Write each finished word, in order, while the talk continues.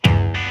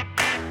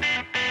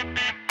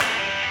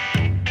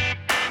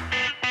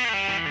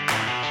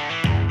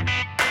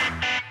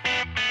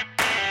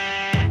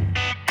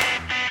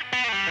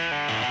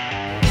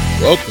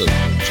Welcome to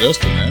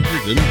Just an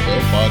Average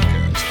NFL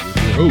Podcast with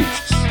your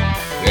hosts,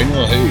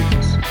 Daniel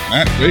Hayes,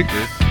 Matt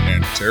Baker,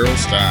 and Terrell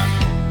Stein.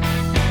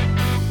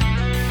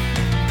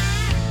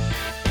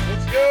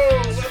 Let's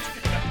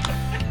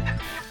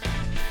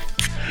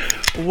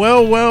go.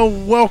 Well,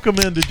 welcome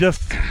into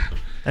Just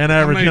an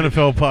Average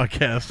NFL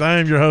Podcast. I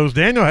am your host,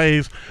 Daniel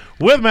Hayes,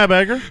 with Matt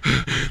Baker.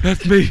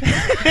 That's me.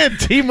 And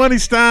T-Money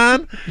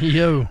Stein.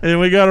 Yo. And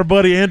we got our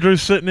buddy Andrew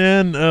sitting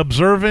in,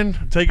 observing,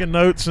 taking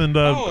notes, and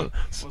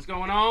What's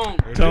going on?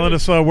 telling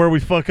us where we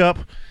fuck up.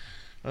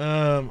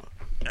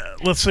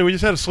 Let's see. We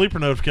just had a sleeper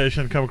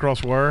notification come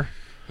across the wire.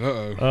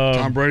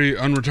 Tom Brady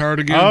unretired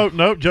again? Oh,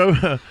 no.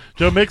 Joe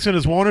Mixon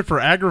is wanted for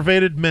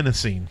aggravated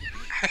menacing.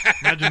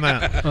 Imagine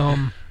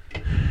that.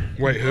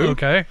 Wait, who?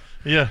 Okay.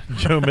 Yeah,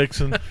 Joe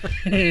Mixon.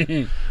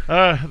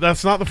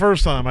 That's not the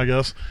first time, I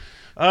guess.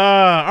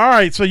 All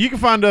right, so you can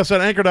find us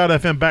at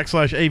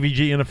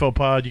anchor.fm/AVG NFL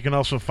Pod. You can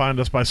also find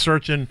us by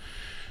searching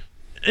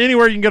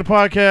anywhere you can get a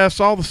podcast,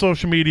 all the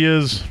social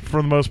medias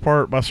for the most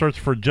part, by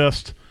searching for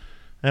Just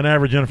an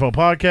Average NFL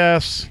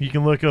Podcast. You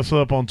can look us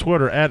up on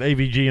Twitter at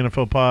AVG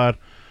NFL Pod.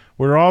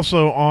 We're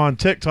also on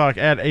TikTok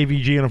at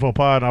AVG NFL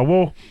Pod. I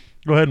will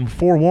go ahead and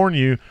forewarn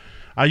you,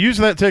 I use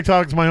that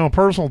TikTok as my own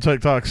personal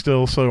TikTok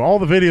still, so all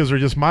the videos are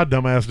just my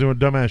dumbass doing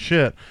dumbass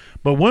shit.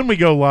 But when we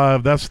go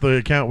live, that's the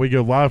account we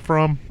go live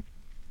from.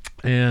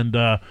 And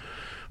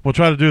we'll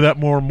try to do that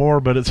more and more,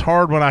 but it's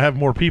hard when I have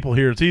more people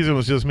here. It's easy when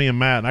it's just me and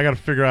Matt, and I got to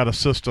figure out a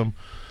system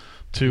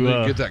to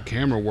get that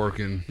camera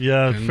working.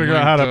 Yeah, figure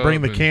out how to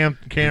bring the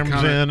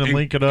cameras in and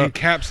link it up.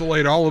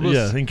 Encapsulate all of us.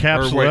 Yeah,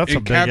 encapsulate. That's a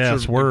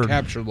big-ass word.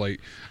 Encapsulate.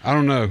 I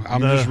don't know.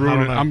 I'm just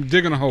ruining it. I'm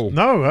digging a hole.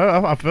 No,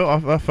 I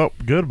felt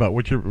good about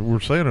what you were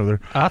saying over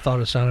there. I thought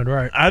it sounded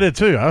right. I did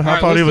too. I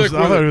thought he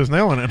was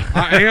nailing it.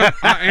 I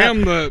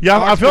am the yeah.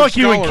 I feel like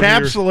you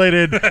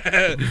encapsulated.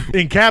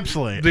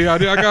 Encapsulate. Yeah,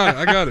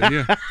 I got it.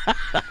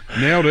 Yeah,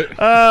 nailed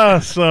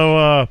it.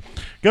 So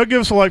go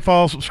give us a like,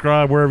 follow,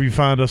 subscribe wherever you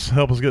find us.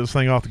 Help us get this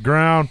thing off the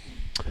ground.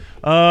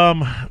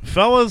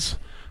 Fellas,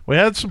 we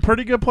had some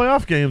pretty good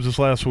playoff games this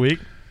last week.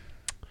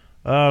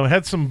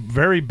 Had some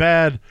very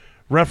bad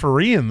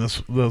refereeing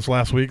this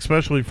last week,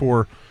 especially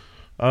for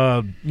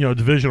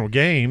divisional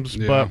games.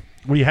 Yeah. But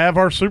we have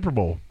our Super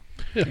Bowl.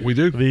 Yeah, we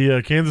do.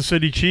 The Kansas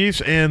City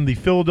Chiefs and the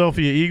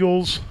Philadelphia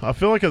Eagles. I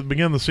feel like at the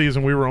beginning of the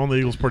season we were on the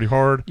Eagles pretty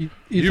hard.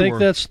 You think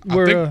that's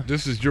where? I think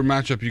this is your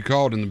matchup you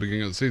called in the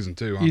beginning of the season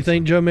too. Honestly. You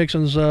think Joe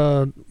Mixon's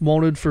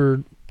wanted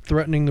for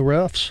threatening the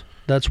refs?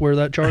 That's where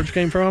that charge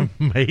came from?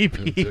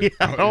 Maybe.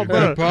 I don't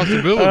know.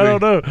 Possibility. I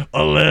don't know.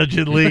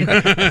 Allegedly.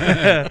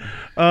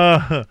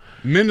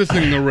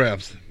 Menacing the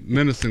refs.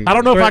 I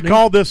don't know if I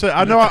called this.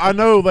 I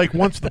know. Like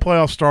once the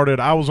playoffs started,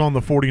 I was on the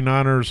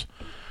 49ers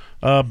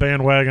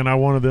bandwagon. I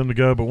wanted them to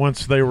go, but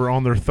once they were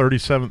on their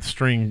 37th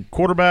string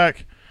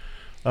quarterback,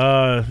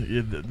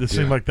 it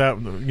seemed like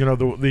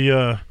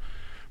that.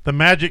 The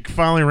magic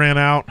finally ran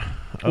out.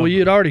 Well, you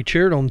had already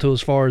cheered them to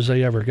as far as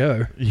they ever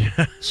go.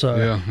 Yeah. So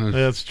yeah,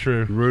 that's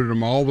true. Rooted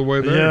them all the way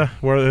there. Yeah,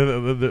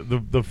 where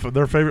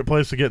their favorite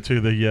place to get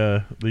to,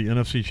 the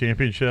NFC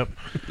Championship.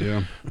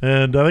 Yeah.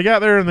 And they got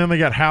there, and then they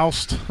got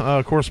housed.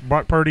 Of course,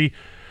 Brock Purdy.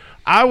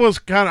 I'm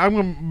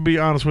going to be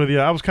honest with you.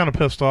 I was kind of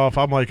pissed off.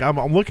 I'm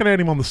looking at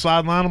him on the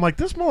sideline. I'm like,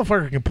 this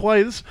motherfucker can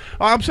play.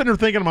 I'm sitting there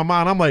thinking in my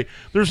mind, I'm like,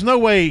 there's no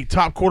way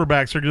top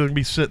quarterbacks are going to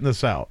be sitting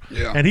this out.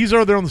 Yeah. And he's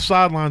over there on the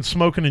sideline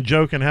smoking and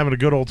joking, having a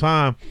good old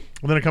time.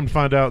 And then I come to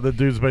find out that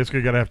dude's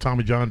basically got to have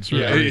Tommy John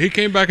surgery. Yeah, he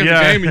came back in the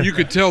game, and you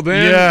could tell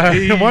then.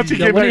 Yeah, once he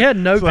came when back, he had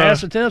no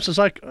pass attempts, it's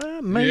like,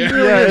 maybe.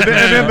 Yeah, and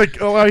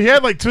then he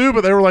had like two,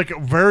 but they were like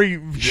very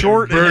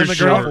short. Very and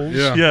short.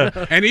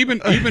 Yeah. And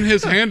even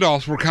his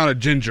handoffs were kind of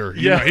ginger.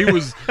 You know, he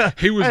was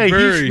hey,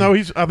 very.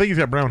 I think he's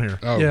got brown hair.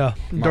 Oh, yeah,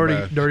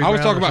 dirty. I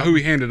was talking about who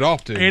he handed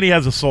off to, and he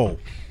has a soul.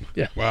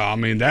 Yeah. Well, I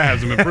mean that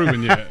hasn't been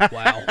proven yet.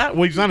 Wow.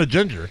 Well, he's not a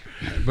ginger,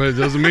 but it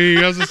doesn't mean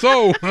he has a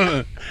soul.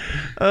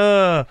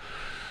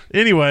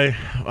 Anyway,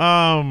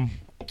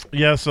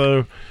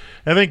 so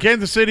and then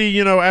Kansas City,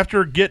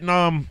 after getting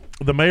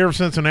the mayor of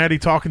Cincinnati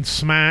talking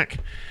smack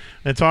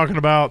and talking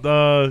about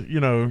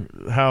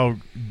how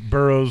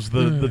Burrow's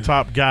the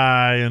top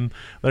guy, and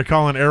they're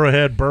calling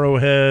Arrowhead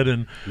Burrowhead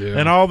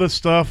and all this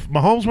stuff.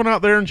 Mahomes went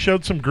out there and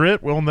showed some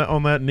grit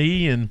on that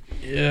knee, and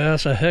yeah,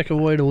 that's a heck of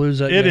a way to lose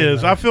that. It game,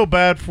 is. though. I feel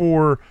bad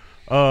for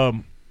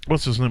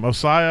what's his name,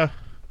 Osaya.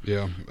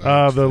 Yeah,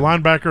 the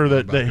linebacker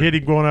that hit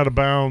him going out of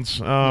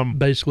bounds.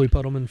 Basically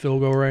put them in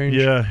field goal range.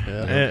 Yeah.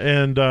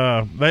 And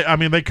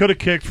they could have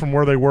kicked from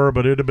where they were,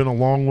 but it would have been a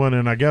long one.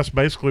 And I guess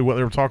basically what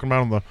they were talking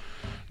about on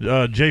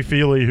the Jay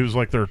Feely, who's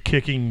like their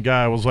kicking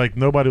guy, was like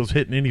nobody was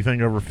hitting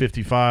anything over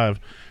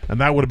 55,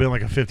 and that would have been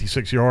like a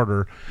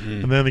 56-yarder.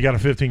 And then they got a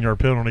 15-yard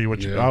penalty,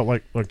 which,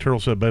 like Terrell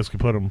said, basically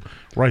put them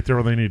right there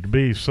where they need to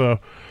be. So.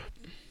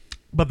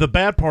 But the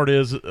bad part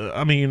is,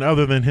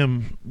 other than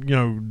him,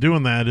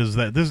 doing that, is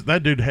that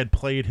that dude had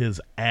played his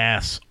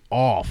ass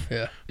off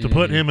to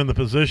put them in the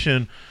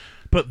position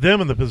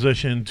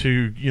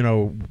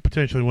to,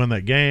 potentially win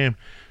that game.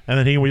 And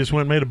then he just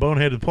went and made a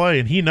boneheaded play,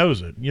 and he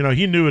knows it.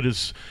 He knew it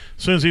as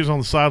soon as he was on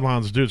the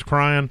sidelines, the dude's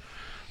crying.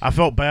 I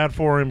felt bad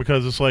for him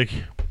because it's like,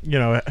 you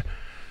know,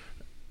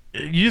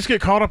 you just get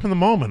caught up in the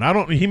moment.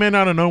 He may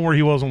not have known where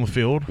he was on the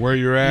field, where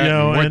you're at, you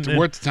know, and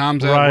what the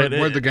time's at,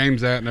 where the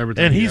game's at, and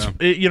everything. And he's,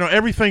 you know,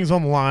 everything's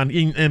on the line.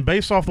 And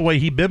based off the way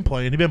he'd been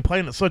playing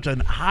at such a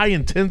high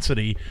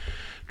intensity,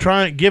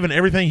 giving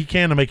everything he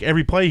can to make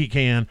every play he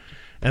can,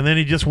 and then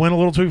he just went a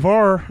little too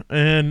far,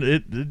 and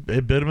it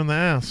bit him in the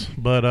ass.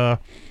 But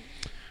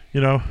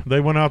you know, they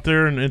went out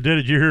there and did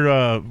it. Did you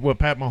hear what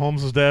Pat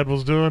Mahomes' dad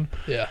was doing?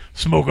 Yeah,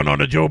 smoking on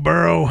the Joe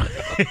Burrow.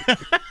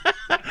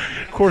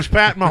 Of course,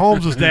 Pat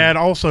Mahomes' dad,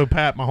 also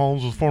Pat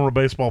Mahomes, was a former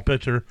baseball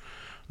pitcher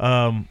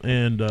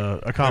and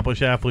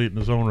accomplished athlete in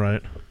his own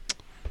right.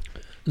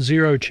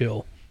 Zero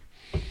chill.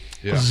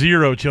 Yeah.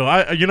 Zero chill.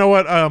 You know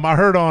what? I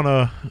heard on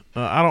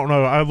I don't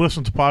know. I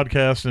listened to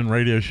podcasts and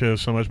radio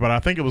shows so much, but I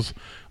think it was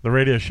the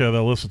radio show that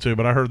I listened to.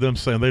 But I heard them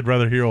saying they'd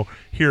rather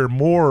hear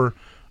more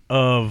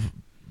of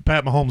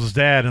Pat Mahomes'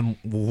 dad and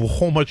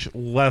whole much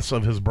less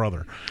of his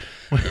brother.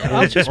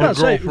 I was just about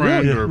to say,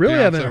 really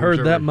haven't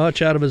heard that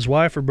much out of his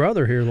wife or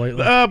brother here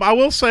lately. I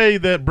will say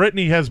that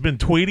Brittany has been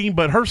tweeting,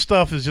 but her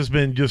stuff has just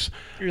been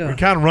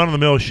kind of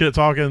run-of-the-mill shit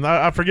talking.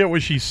 I forget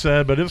what she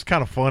said, but it was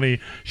kind of funny.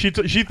 She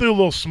threw a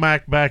little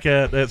smack back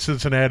at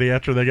Cincinnati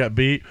after they got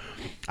beat.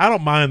 I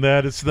don't mind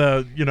that. It's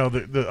the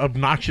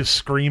obnoxious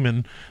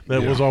screaming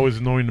that was always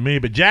annoying to me.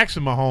 But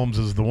Jackson Mahomes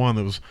is the one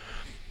that was,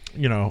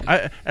 you know,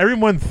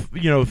 everyone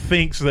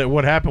thinks that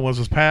what happened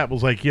was Pat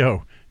was like,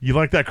 yo, you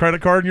like that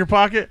credit card in your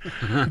pocket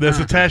that's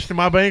attached to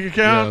my bank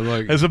account?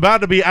 Yeah, it's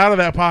about to be out of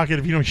that pocket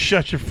if you don't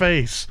shut your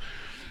face.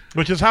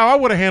 Which is how I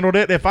would have handled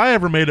it if I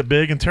ever made it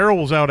big and Terrell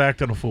was out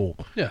acting a fool.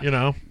 Yeah. You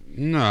know?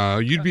 No,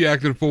 you'd be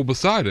acting a fool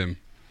beside him.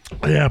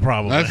 Yeah,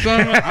 probably. That's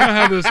not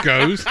how this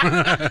goes.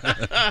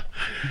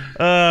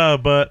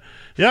 But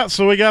yeah,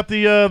 so we got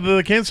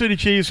the Kansas City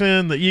Chiefs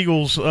and the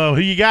Eagles. Who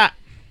you got?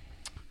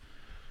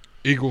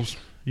 Eagles.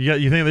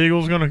 You think the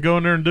Eagles are going to go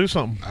in there and do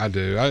something? I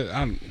do.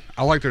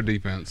 I like their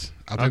defense.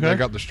 I think they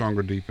got the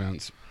stronger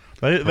defense.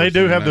 They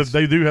do have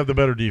the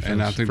better defense,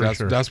 and I think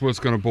sure. That's what it's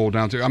going to boil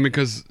down to. I mean,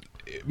 because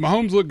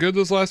Mahomes looked good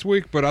this last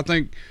week, but I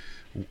think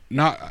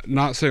not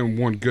saying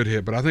one good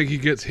hit, but I think he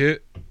gets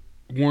hit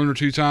one or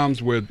two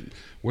times with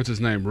what's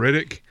his name,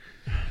 Riddick,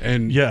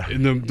 and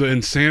the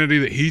insanity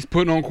that he's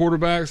putting on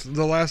quarterbacks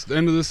the last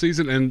end of the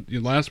season and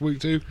last week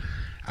too.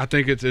 I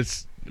think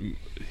it's going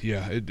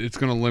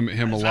to limit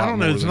him a lot. I don't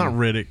know. More it's not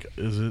Riddick,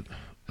 is it?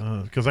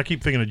 Because I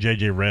keep thinking of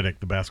J.J. Redick,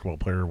 the basketball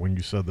player, when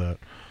you said that.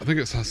 I think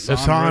it's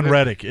Hassan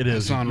Reddick. It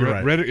is. Hassan You're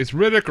right. Reddick. It's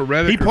Riddick or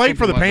Reddick. He played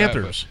for the like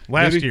Panthers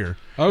last year,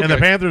 okay. and the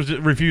Panthers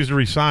refused to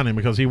re-sign him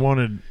because he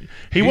wasn't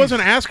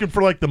asking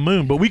for like the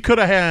moon. But we could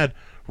have had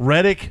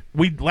Reddick.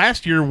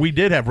 Last year we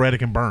did have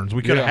Reddick and Burns.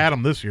 We could have had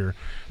him this year,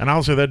 and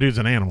I'll say that dude's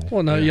an animal.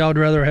 Well, no, y'all would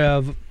rather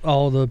have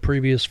all the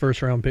previous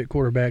first-round pick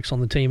quarterbacks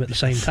on the team at the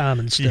same time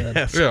instead.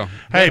 Yes. Yeah.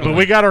 Hey, but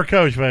we got our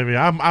coach, baby.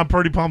 I'm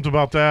pretty pumped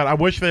about that. I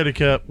wish they'd have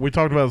kept. We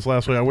talked about this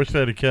last week. I wish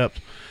they'd have kept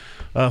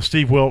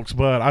Steve Wilkes,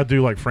 but I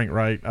do like Frank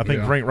Wright. I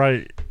think Frank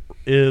Wright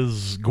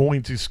is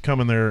going to come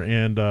in there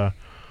and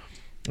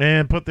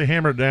put the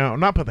hammer down.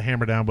 Not put the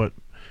hammer down, but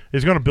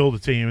he's going to build a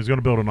team. He's going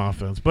to build an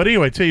offense. But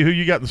anyway, T, who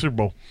you got in the Super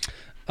Bowl?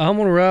 I'm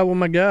going to ride with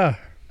my guy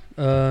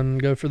and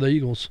go for the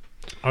Eagles.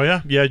 Oh,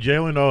 yeah? Yeah,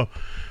 Jalen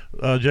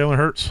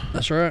Hurts.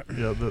 That's right.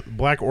 Yeah, the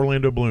Black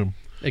Orlando Bloom.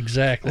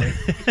 Exactly.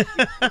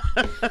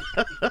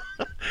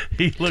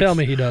 Tell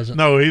me he doesn't.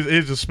 No,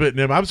 he's just spitting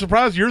him. I'm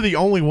surprised you're the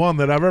only one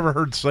that I've ever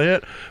heard say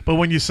it. But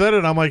when you said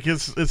it, I'm like,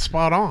 it's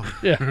spot on.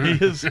 Yeah,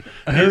 he is.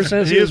 Ever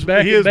since he was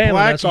back he in is Bama,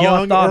 Black that's all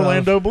young I thought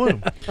Orlando of.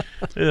 Bloom.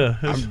 Yeah,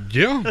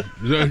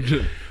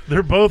 Yeah.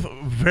 they're both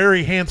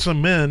very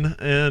handsome men,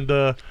 and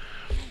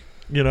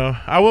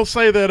I will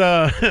say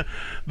that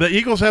the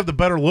Eagles have the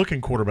better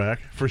looking quarterback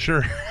for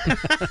sure.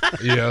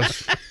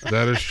 Yes,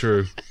 that is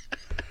true.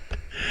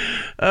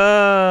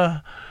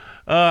 I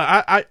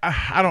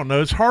don't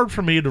know. It's hard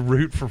for me to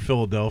root for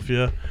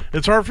Philadelphia.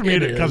 It's hard for me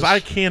because I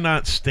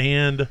cannot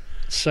stand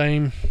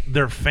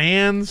their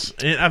fans.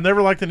 And I've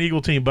never liked an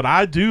Eagle team, but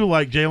I do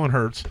like Jalen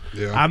Hurts.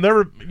 Yeah. I've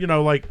never,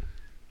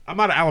 I'm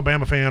not an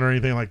Alabama fan or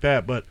anything like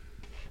that, but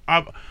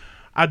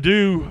I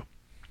do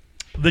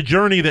the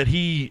journey that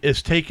he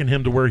is taking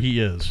him to where he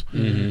is,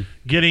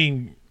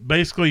 getting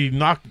basically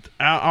knocked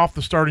off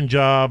the starting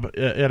job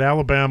at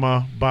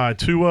Alabama by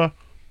Tua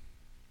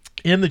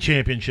in the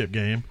championship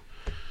game,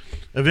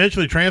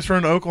 eventually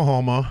transferring to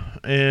Oklahoma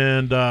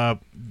and,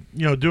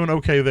 doing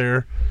okay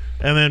there,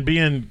 and then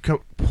being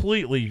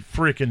completely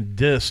freaking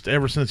dissed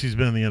ever since he's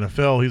been in the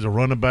NFL. He's a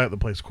running back that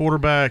plays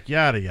quarterback,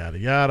 yada, yada,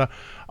 yada.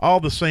 All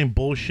the same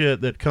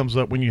bullshit that comes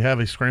up when you have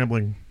a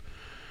scrambling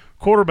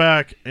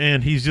quarterback,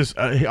 and he's just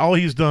all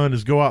he's done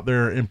is go out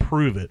there and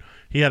prove it.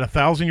 He had a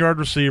 1,000-yard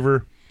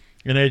receiver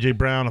in A.J.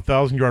 Brown, a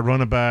 1,000-yard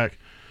running back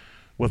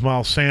with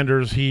Miles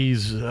Sanders.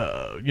 He's,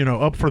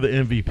 up for the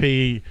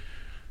MVP.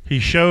 He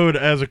showed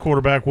as a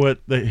quarterback what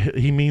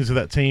he means to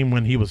that team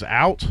when he was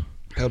out.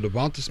 Hell,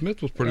 Devonta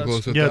Smith was pretty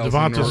close to 1,000. Yeah,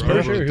 Devonta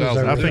Smith.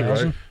 I think.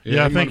 Right?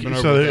 Yeah, I think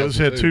so. It was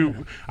had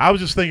two. I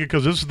was just thinking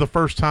because this is the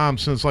first time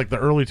since like the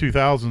early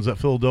 2000s that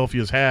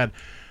Philadelphia's had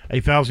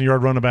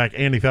 1,000-yard running back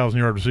and a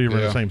 1,000-yard receiver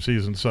in the same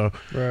season. So,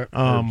 Right.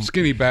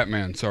 Skinny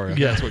Batman. Sorry,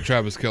 Yeah. that's what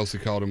Travis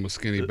Kelce called him, was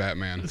Skinny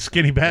Batman.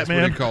 Skinny That's what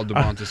Batman. he called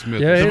Devonta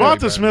Smith. Yeah,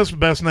 Devonta Smith's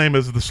best name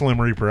is the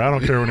Slim Reaper. I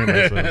don't care what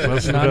anybody says. That's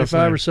the best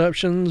 95 name.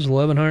 receptions,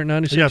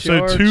 1,196 Yeah, so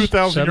yards,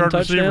 2,000-yard 7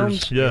 receivers.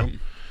 touchdowns.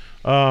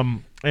 Yeah.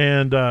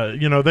 And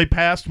they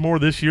passed more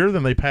this year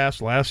than they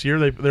passed last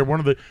year. They're one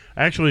of the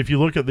actually, if you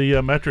look at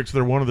the metrics,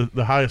 they're one of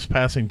the highest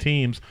passing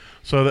teams.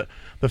 So that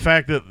the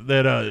fact that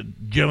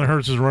Jalen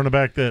Hurts is a running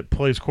back that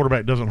plays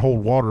quarterback doesn't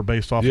hold water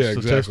based off of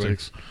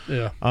statistics.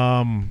 Yeah.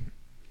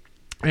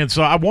 And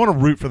so I want to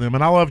root for them,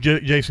 and I love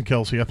Jason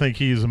Kelce. I think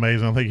he's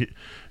amazing. I think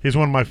he's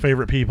one of my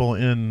favorite people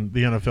in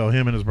the NFL.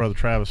 Him and his brother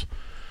Travis.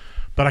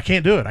 But I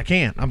can't do it. I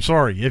can't. I'm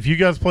sorry. If you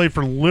guys played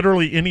for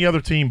literally any other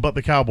team but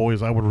the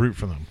Cowboys, I would root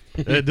for them.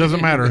 It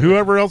doesn't matter.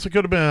 Whoever else it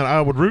could have been, I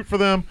would root for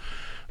them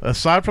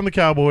aside from the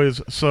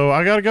Cowboys. So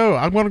I got to go.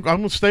 I'm going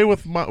to stay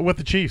with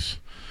the Chiefs.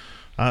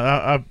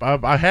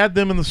 I had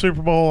them in the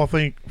Super Bowl, I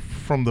think,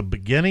 from the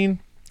beginning.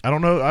 I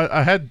don't know.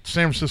 I had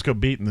San Francisco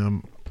beating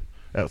them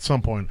at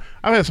some point.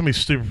 I've had so many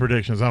stupid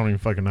predictions, I don't even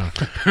fucking know.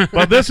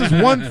 But this is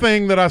one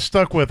thing that I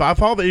stuck with. I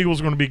thought the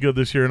Eagles were going to be good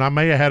this year, and I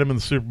may have had them in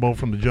the Super Bowl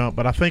from the jump,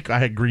 but I think I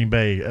had Green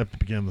Bay at the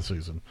beginning of the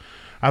season.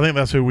 I think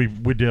that's who we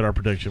did our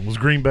prediction, was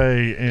Green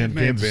Bay and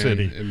Kansas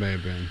City. It may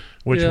have been.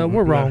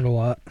 We're wrong a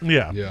lot.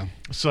 Yeah. Yeah.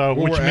 So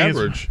Well, which we're means,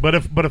 average. but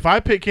if I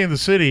pick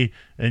Kansas City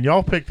and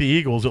y'all pick the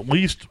Eagles, at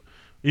least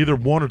either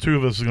one or two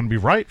of us is going to be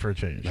right for a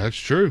change. That's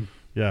true.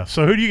 Yeah.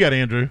 So who do you got,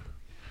 Andrew?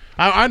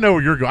 I know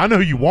where you're going. I know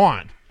who you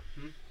want.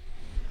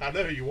 I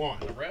know who you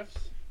want. The refs?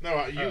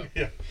 No, you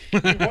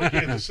want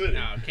Kansas City.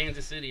 No,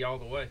 Kansas City all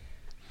the way.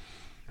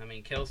 I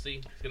mean, Kelsey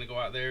is going to go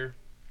out there,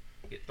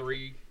 get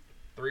three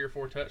or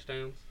four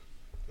touchdowns.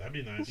 That'd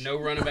be nice. No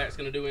running back's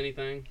going to do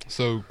anything.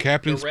 So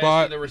captain The rest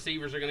spot. of the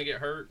receivers are going to get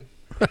hurt.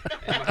 And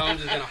Mahomes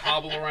is going to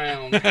hobble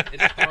around and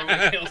just throw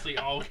at Kelsey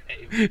all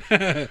game.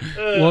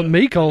 Well,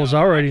 Miko's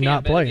already I can't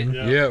not bet playing.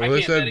 against- Yeah, I well, they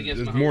can't bet said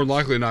against it's Mahomes. more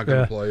likely not going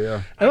to Yeah. play.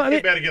 Yeah. I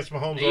can't bet against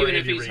Mahomes or Even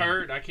if Andy he's Reid.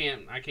 hurt, I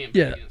can't bet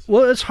Yeah, against him.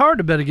 well, it's hard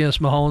to bet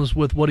against Mahomes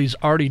with what he's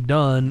already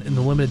done in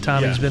the limited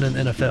time he's been in the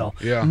NFL.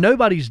 Yeah.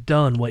 Nobody's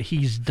done what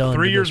he's done.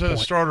 3 to years this as a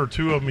point. starter,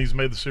 2 of them he's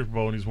made the Super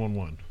Bowl and he's won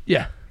 1.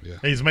 Yeah,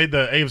 He's made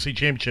the AFC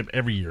Championship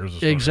every year as a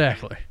starter.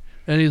 exactly.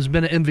 And he's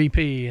been an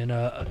MVP and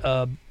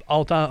a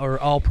all-time or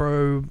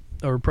all-pro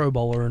or Pro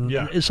Bowler, and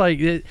it's like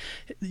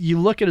you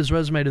look at his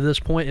resume to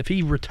this point. If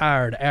he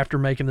retired after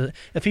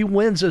if he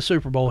wins the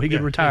Super Bowl, he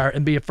could retire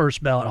and be a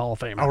first ballot Hall of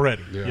Famer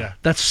already. Yeah. Yeah.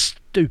 That's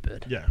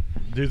stupid. Yeah,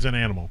 dude's an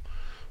animal.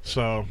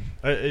 So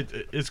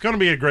it's going to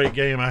be a great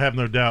game, I have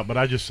no doubt. But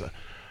I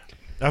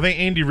think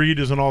Andy Reid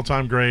is an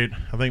all-time great.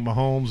 I think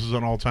Mahomes is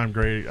an all-time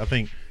great. I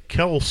think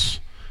Kels,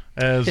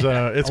 as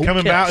it's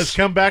coming out, it's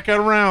come back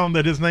around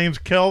that his name's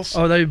Kels.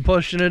 Oh, they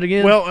pushing it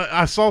again? Well,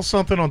 I saw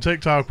something on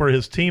TikTok where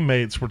his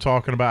teammates were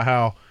talking about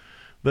how.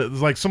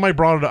 Like somebody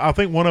brought it up. I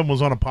think one of them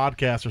was on a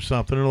podcast or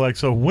something. And they're like,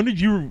 so when did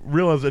you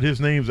realize that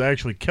his name's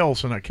actually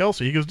Kels and not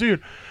Kelsey? He goes,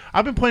 dude,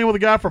 I've been playing with a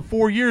guy for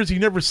 4 years. He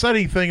never said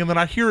anything. And then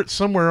I hear it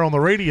somewhere on the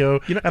radio.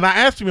 And I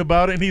asked him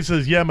about it. And he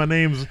says, yeah,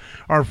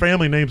 our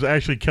family name's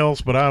actually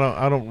Kels, but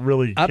I don't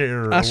really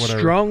care or I whatever.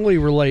 strongly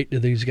relate to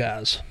these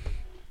guys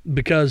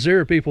because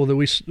there are people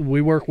that we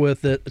work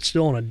with that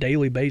still on a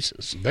daily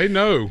basis. They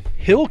know.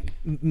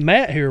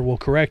 Matt here will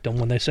correct them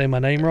when they say my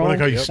name wrong. What, they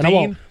call you And I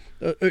won't. Steen?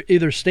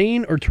 Either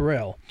Steen or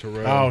Terrell.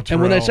 Oh, And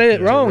when they say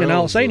it wrong and I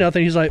Terrell don't say is the-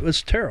 nothing, he's like,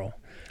 it's Terrell.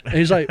 And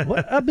he's like,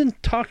 what? I've been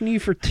talking to you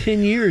for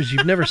 10 years.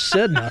 You've never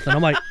said nothing.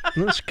 I'm like,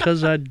 that's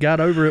because I got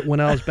over it when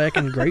I was back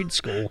in grade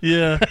school.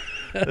 Yeah.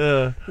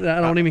 I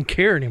don't even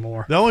care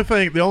anymore. The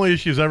only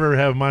issues I ever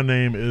have with my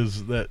name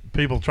is that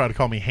people try to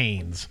call me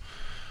Haynes.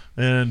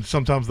 And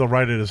sometimes they'll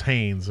write it as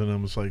Haynes. And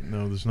I'm just like,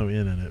 no, there's no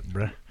N in it,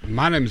 bruh.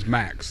 My name's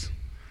Max.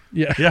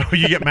 Yeah. Yeah,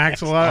 you get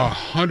Max a lot?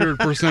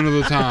 100% of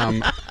the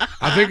time.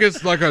 I think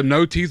it's like a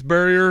no teeth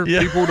barrier. Yeah.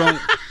 People don't.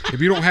 If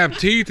you don't have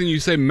teeth and you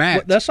say Max,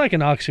 Well, that's like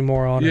an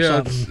oxymoron or Yeah,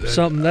 something. it's-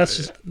 Something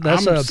that's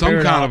I'm a some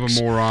paradox. kind of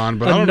a moron,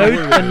 but I A don't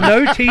know. What it is.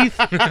 no teeth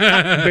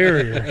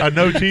barrier. A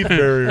no teeth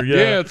barrier, yeah.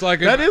 Yeah, it's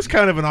like that is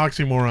kind of an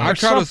oxymoron. I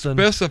try to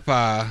something.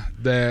 specify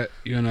that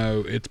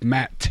it's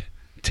Matt,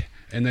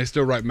 and they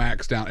still write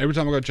Max down every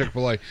time I go to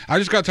Chick-fil-A. I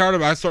just got tired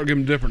of it. I start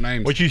giving different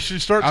names. What you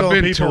should start I've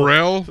telling been people.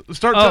 Terrell.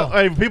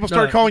 Hey, when people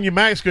start No. calling you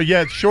Max, go,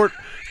 yeah, it's short.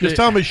 Just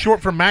tell them it's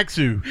short for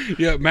Maxu.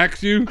 Yeah,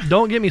 Max you.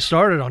 Don't get me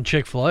started on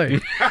Chick-fil-A.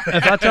 If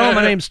I tell them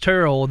my name's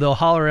Terrell, they'll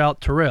holler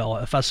out Terrell.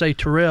 If I say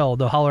Terrell,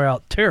 they'll holler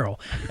out Terrell.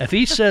 If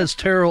he says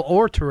Terrell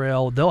or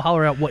Terrell, they'll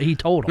holler out what he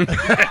told them.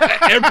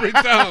 Every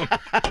time.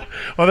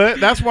 Well,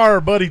 that's why our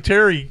buddy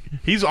Terry,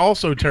 he's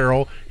also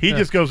Terrell. He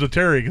just goes with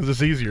Terry because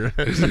it's easier.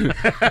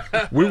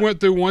 We went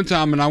through one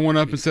time, and I went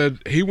up and said,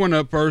 he went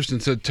up first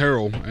and said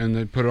Terrell, and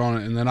they put it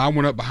on it. And then I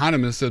went up behind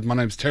him and said, my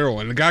name's Terrell.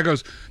 And the guy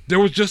goes, there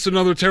was just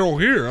another Terrell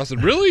here. I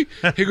said, really?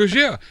 He goes,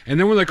 yeah. And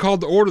then when they called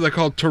the order, they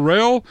called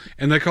Terrell,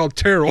 and they called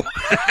Terrell.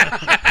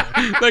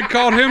 They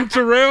called him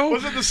Terrell.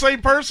 Was it the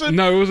same person?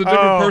 No, it was a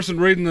different person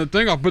reading the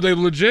thing off, but they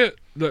legit.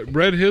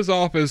 read his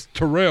off as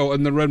Terrell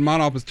and then read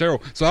mine off as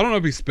Terrell. So I don't know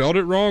if he spelled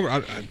it wrong.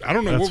 I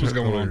don't know what was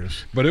going on,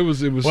 but it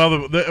was.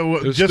 Well,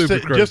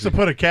 just to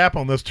put a cap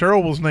on this,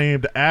 Terrell was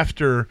named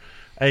after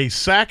a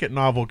Sackett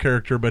novel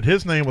character, but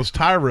his name was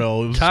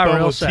Tyrell. It was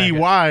Tyrell spelled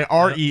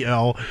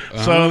Tyrell.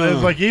 So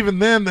it's like even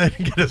then they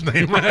didn't get his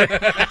name right.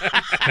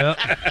 Yep.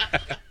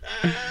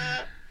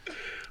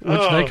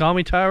 Which they call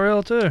me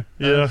Tyrell too.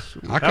 Yeah,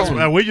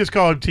 we just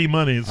call him T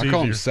Money. I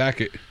call him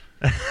Sackett.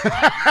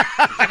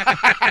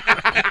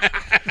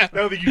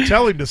 No, that you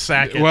tell him to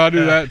sack it. Well, I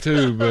do that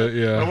too, but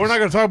yeah. We're not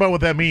going to talk about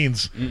what that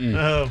means.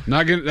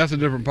 Not getting. That's a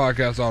different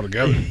podcast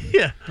altogether.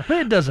 Yeah, I mean,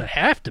 it doesn't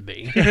have to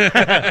be.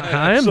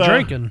 I am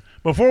drinking.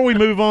 Before we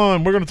move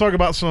on, we're going to talk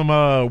about some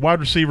wide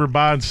receiver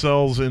buy and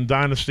sells in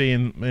Dynasty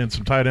and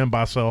some tight end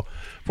buy sell.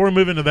 Before we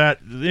move into that,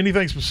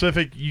 anything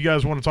specific you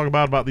guys want to talk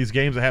about these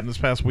games that happened this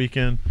past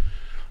weekend,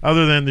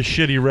 other than the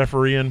shitty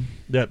refereeing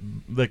that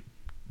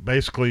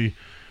basically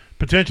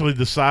potentially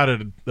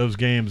decided those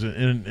games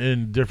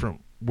in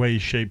different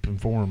ways, shape,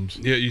 and forms.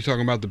 Yeah, you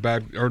talking about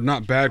the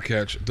not bad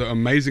catch, the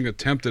amazing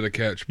attempt at a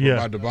catch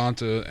by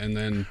Devonta, and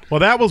then. Well,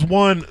 that was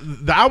one.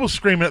 I was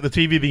screaming at the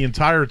TV the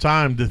entire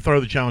time to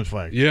throw the challenge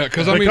flag. Yeah,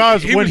 because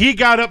when he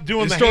got up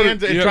doing the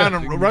hands and trying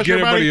to rush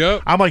everybody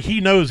up, I'm like, he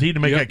knows he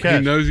didn't make that catch.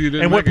 He knows he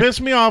didn't. And what pissed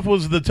me off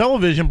was the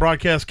television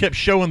broadcast kept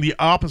showing the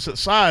opposite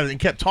side and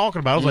kept talking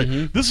about it. I was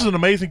like, this is an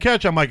amazing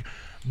catch. I'm like,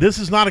 this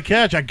is not a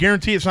catch. I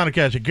guarantee it's not a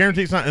catch. I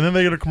guarantee it's not. And then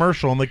they get a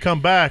commercial and they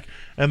come back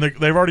and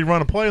they've already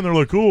run a play and they're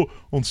like, "Oh,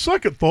 on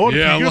second thought,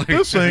 if you get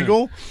this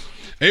angle."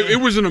 It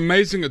was an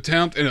amazing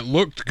attempt and it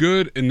looked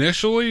good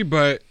initially,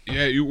 but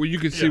you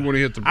could see when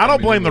he hit the. I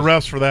don't blame the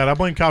refs for that. I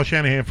blame Kyle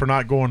Shanahan for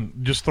not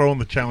just throwing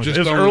the challenge. It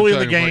was early in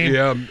the game.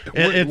 Yeah,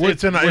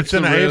 it's in an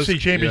AFC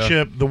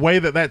Championship. Yeah. The way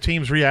that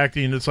team's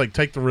reacting, it's like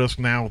take the risk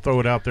now,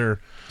 throw it out there.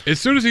 As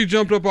soon as he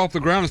jumped up off the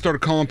ground and started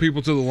calling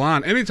people to the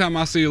line, anytime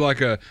I see like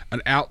an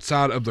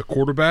outside of the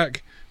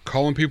quarterback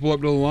calling people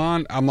up to the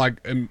line, I'm like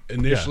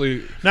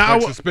initially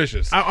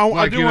suspicious.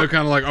 I do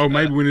kind of like, oh,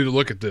 maybe we need to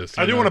look at this.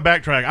 I do want to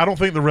backtrack. I don't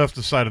think the refs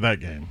decided that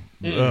game.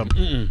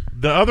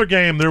 The other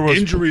game, there was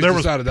injuries. There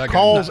was decided that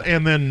calls game.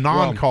 and then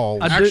non-calls.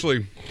 Well,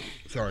 actually,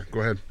 sorry,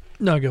 go ahead.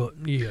 No, go.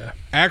 Yeah.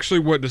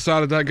 Actually, what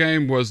decided that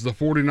game was the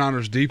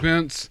 49ers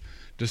defense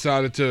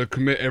decided to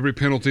commit every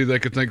penalty they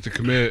could think to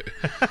commit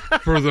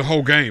for the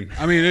whole game.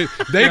 I mean,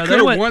 they could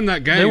have won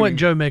that game. They went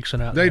Joe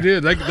Mixon out. They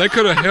did. They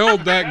could have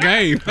held that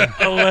game.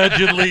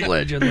 Allegedly.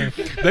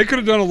 They could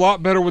have done a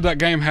lot better with that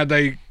game had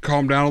they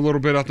calmed down a little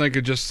bit. I think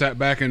it just sat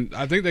back, and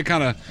I think they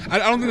kind of. I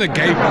don't think they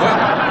gave up.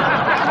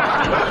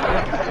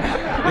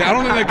 Yeah, I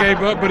don't think they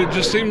gave up, but it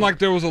just seemed like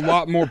there was a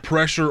lot more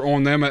pressure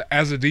on them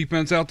as a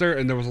defense out there,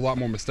 and there was a lot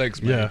more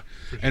mistakes made. Yeah.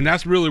 And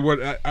that's really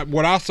what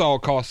I saw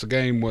cost the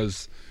game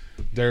was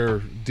their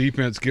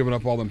defense giving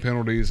up all them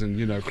penalties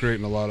and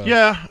creating a lot of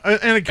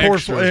and of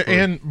course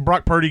and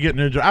Brock Purdy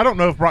getting injured. I don't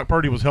know if Brock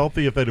Purdy was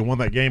healthy if they'd have won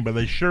that game, but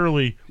they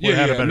surely would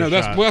have had a better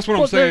shot. That's what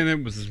I'm saying.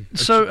 It was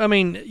I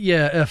mean,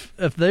 if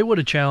they would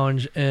have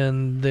challenged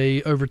and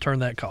they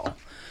overturned that call,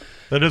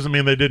 that doesn't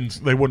mean they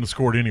wouldn't have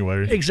scored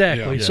anyway.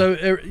 Exactly. Yeah. So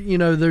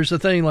there's a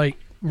thing like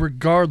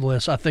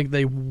regardless, I think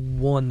they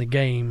won the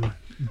game.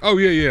 Oh,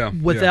 yeah.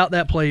 Without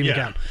that play even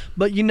count.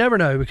 But you never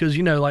know because,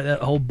 like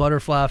that whole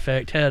butterfly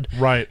effect had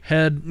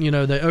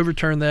they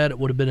overturned that, it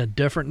would have been a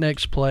different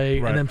next play.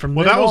 Right. And then from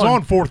that was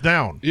on fourth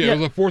down. Yeah, it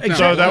was a fourth down.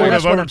 So that would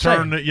have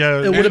overturned it.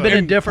 Yeah. It would have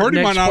been a different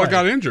next play. next Purdy might not play. have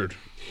got injured.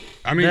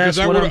 I mean, because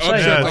that would have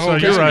upset the whole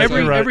game. You're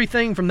right.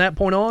 Everything from that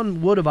point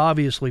on would have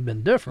obviously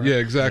been different. Yeah,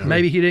 exactly.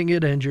 Maybe he didn't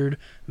get injured.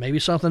 Maybe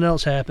something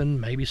else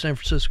happened. Maybe San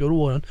Francisco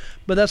won.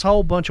 But that's a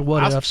whole bunch of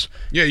what-ifs.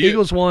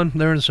 Eagles won.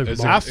 They're in the Super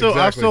Bowl. I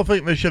still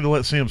think they should have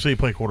let CMC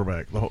play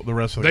quarterback the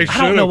rest of the game.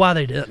 I don't know why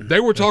they didn't. They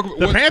were talking.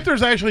 The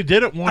Panthers actually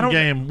did it one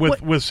game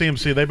with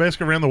CMC. They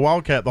basically ran the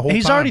Wildcat the whole time.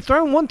 He's already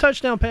thrown one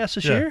touchdown pass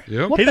this year.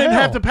 Yep. What he the didn't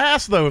hell? have to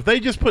pass, though. If they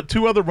just put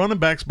two other running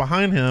backs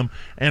behind him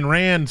and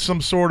ran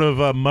some sort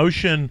of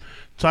motion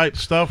type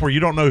stuff where you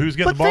don't know who's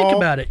getting the ball. But think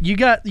about it. You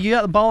got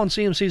the ball in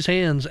CMC's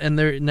hands, and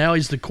now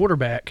he's the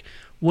quarterback.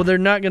 Well, they're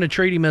not going to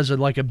treat him as a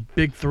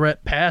big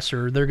threat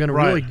passer. They're going to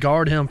really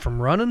guard him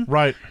from running.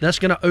 Right. That's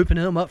going to open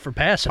him up for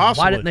passing.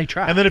 Possibly. Why didn't they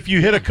try? And then if you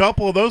hit a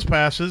couple of those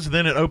passes,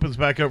 then it opens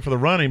back up for the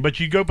running. But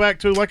you go back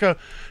to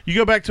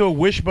a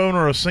wishbone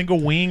or a single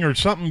wing or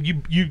something.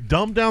 You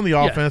dumb down the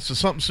offense to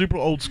something super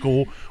old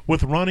school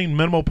with running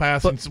minimal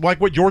passing, like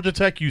what Georgia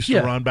Tech used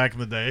to run back in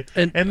the day.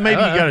 And maybe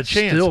you got a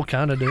chance. Still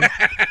kind of do.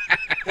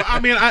 Well,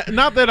 I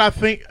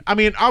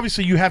mean,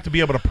 obviously you have to be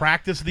able to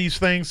practice these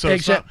things. So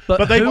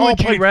but they've all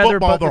played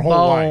football their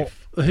whole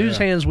life. Whose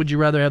hands would you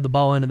rather have the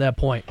ball in at that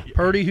point?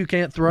 Purdy, who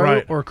can't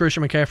throw, or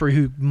Christian McCaffrey,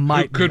 who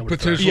could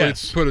potentially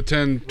put a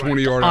 10,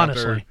 20-yard out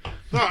there?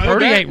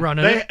 Purdy ain't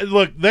running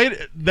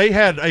it. They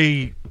had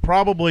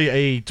probably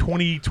a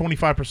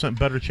 20-25%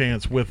 better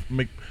chance with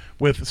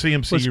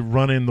CMC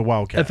running the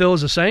Wildcat. If it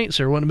was the Saints,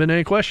 there wouldn't have been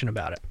any question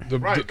about it.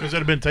 Because it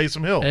had been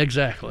Taysom Hill.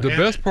 Exactly. The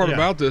best part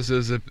about this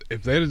is if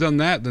they'd have done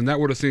that, then that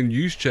would have seen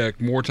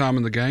Juszczyk more time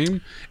in the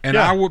game, and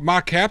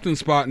my captain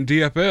spot in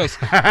DFS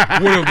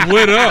would have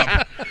lit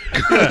up.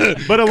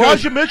 But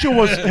Elijah Mitchell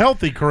was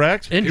healthy,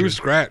 correct? He was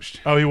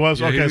scratched. Oh, he was?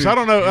 Yeah, Okay, so I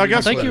don't know. I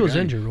guess I think he was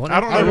injured. I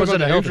don't know. It Was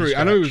wasn't it an a healthy injury.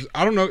 I know he was.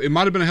 I don't know. It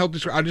might have been a healthy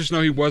scratch. I just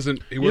know he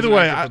wasn't. Either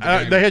way,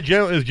 they had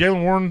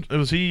Jalen Warren.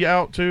 Was he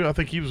out too? I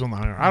think he was on the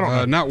IR. I don't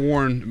know. Not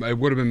Warren. It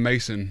would have been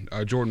Mason,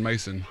 Jordan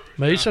Mason.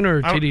 Mason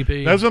or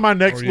TDP? Those are my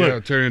next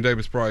look. Terry and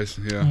Davis Price.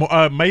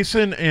 Yeah.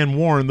 Mason and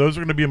Warren. Those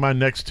are going to be my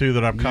next two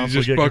that I'm constantly You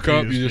just getting buck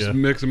up. confused. You just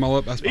mix them all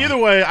up. That's fine. Either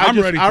way, I'm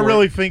ready for I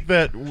really it. think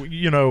that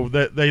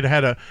that they'd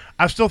had a.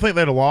 I still think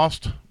they'd have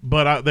lost,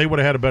 but they would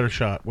have had a better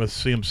shot with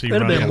CMC. It'd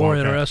have running been the more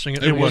ball. interesting.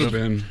 It would have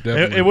been.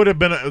 Definitely. It would have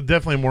been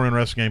definitely a more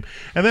interesting game.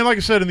 And then, like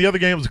I said, in the other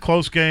game, it was a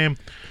close game.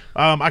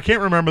 I can't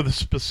remember the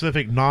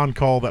specific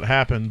non-call that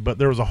happened, but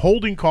there was a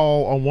holding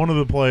call on one of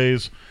the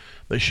plays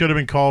that should have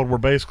been called, where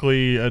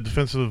basically a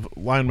defensive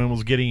lineman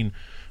was getting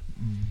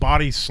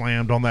body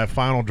slammed on that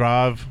final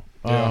drive,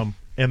 and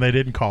they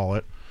didn't call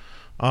it.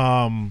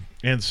 And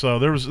so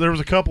there was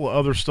a couple of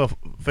other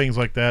things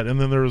like that,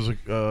 and then there was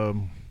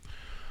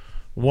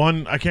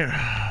one was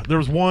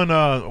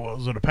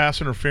it a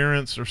pass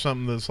interference or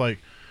something that's like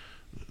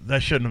they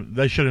should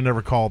have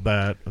never called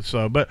that.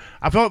 So, but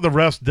I felt the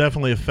refs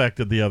definitely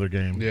affected the other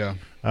game. Yeah,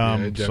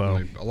 it So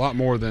definitely a lot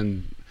more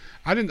than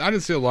I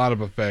didn't see a lot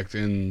of effect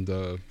in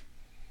the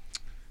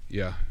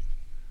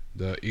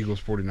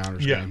Eagles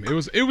 49ers game.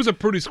 It was a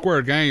pretty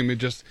square game. It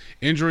just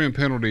injury and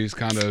penalties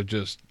kind of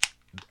just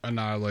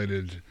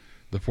annihilated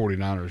the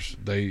 49ers.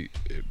 They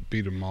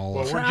beat them all.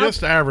 Well, we're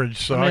just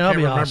average, so I I'll can't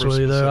be remember honest with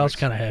you, though. I was specifics.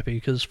 kind of happy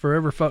because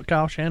forever fuck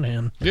Kyle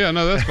Shanahan. Yeah,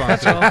 no, that's fine.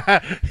 That's all.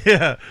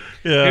 Yeah.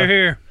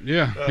 Here.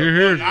 Yeah,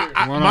 here.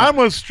 Mine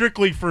was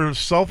strictly for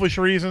selfish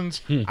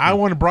reasons. I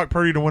wanted Brock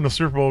Purdy to win the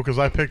Super Bowl because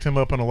I picked him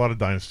up in a lot of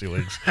dynasty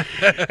leagues,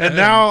 and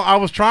now I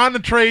was trying to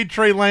trade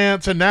Trey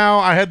Lance, and now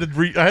I had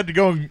to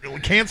go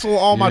and cancel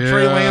all my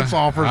Trey Lance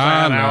offers.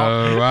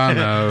 I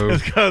know.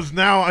 Because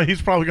now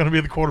he's probably going to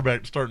be the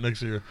quarterback to start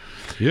next year.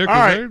 Yeah, All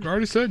right. because they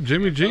already said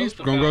Jimmy G's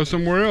going to go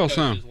somewhere else,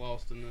 huh? Coaches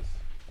lost in this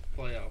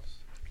playoffs.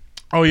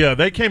 Oh yeah,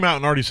 they came out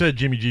and already said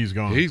Jimmy G's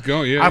gone. He's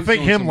going. Yeah, I he's think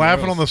going him somewhere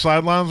laughing else. on the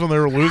sidelines when they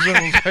were losing.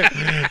 Was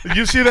like, did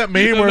you see that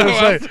meme where No, it's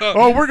I like, saw-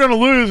 "Oh, we're gonna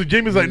lose," and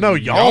Jimmy's like, "No,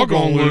 y'all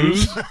gonna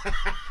lose."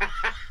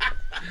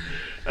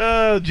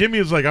 Jimmy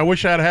was like, "I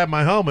wish I'd had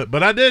my helmet,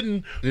 but I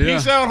didn't." Yeah.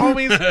 Peace out,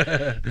 homies.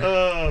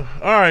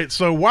 All right,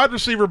 so wide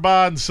receiver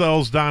buy and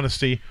sells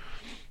Dynasty.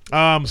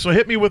 So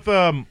hit me with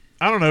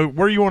I don't know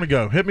where you want to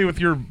go. Hit me with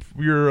your.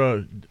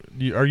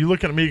 Are you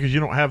looking at me because you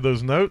don't have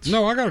those notes?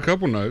 No, I got a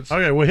couple notes.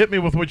 Okay, well, hit me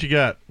with what you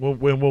got.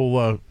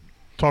 We'll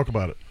talk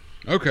about it.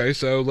 Okay,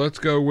 so let's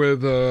go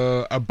with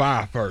a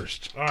buy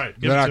first. All right,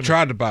 That I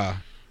tried to buy.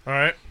 All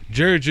right.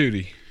 Jerry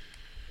Jeudy.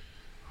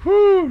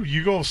 Whew,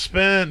 you gonna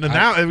spend and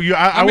now?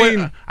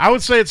 I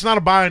would say it's not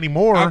a buy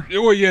anymore.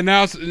 Well, yeah,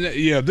 now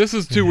this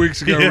is 2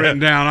 weeks ago Yeah. written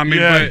down. I mean,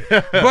 Yeah.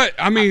 but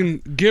I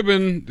mean,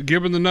 given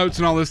the notes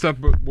and all this stuff,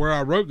 but where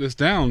I wrote this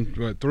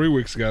down 3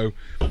 weeks ago,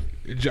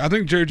 I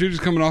think Jerry Jeudy's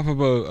coming off of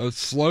a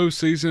slow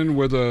season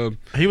with a.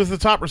 He was the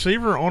top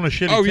receiver on a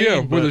shitty team. Yeah,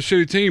 but with a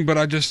shitty team. But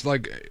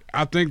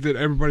I think that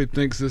everybody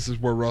thinks this is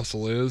where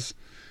Russell is,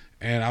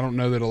 and I don't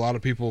know that a lot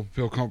of people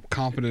feel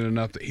confident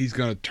enough that he's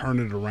going to turn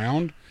it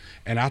around.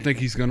 And I think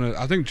he's gonna.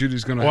 I think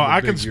Judy's gonna. Well, have a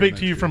I big can year speak next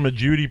to you year. from a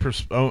Judy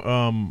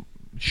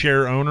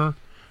share owner,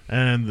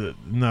 and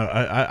no,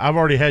 I've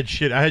already had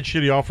shit. I had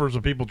shitty offers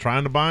of people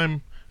trying to buy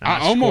him. and I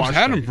almost squashed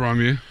had them. him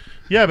from you.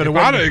 Yeah, but If it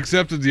I'd have wasn't.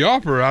 accepted the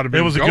offer, I'd have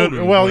been. It was a golden,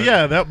 good. Well, but-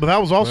 yeah, but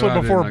that was also but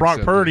I before didn't Brock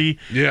accept Purdy.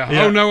 it.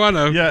 Yeah. Oh no, I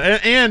know. Yeah,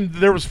 and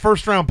there was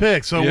first round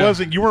pick, so it Yeah.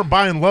 wasn't. You weren't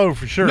buying low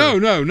for sure.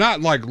 No, not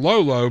like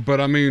low,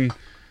 but I mean,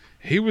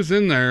 he was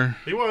in there.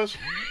 He was.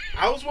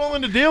 I was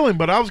willing to deal him,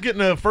 but I was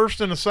getting a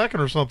first and a second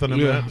or something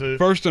in that too.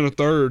 First and a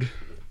third.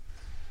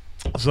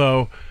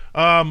 So, but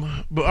all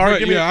right, But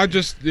give me. I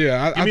give think me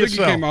a he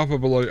sell. came off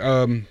of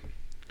below.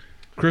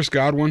 Chris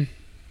Godwin.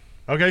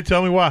 Okay,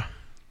 tell me why.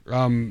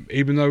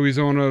 Even though he's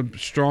on a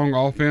strong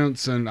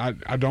offense, and I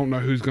don't know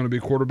who's going to be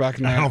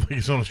quarterbacking I that. don't think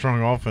he's on a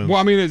strong offense. Well,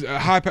 I mean, it's a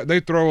high.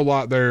 They throw a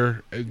lot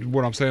there. Is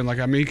what I'm saying,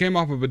 he came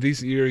off of a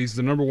decent year. He's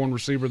the number one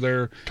receiver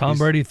there. Tom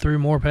Brady threw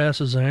more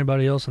passes than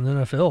anybody else in the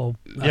NFL.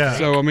 Yeah.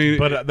 So I mean,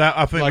 But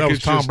I think like, that was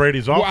it's Tom just-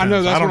 Brady's Well, offense. I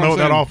know, that's I don't what know I'm what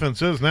that saying.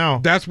 offense is now.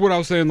 that's what I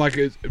was saying.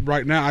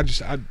 Right now,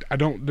 I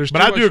don't. There's. But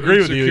too I do much agree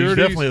with you. He's insecurities.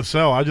 definitely a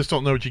sell. I just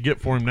don't know what you get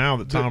for him now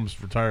that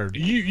Tom's retired.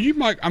 You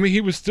might. I mean,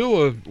 he was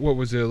still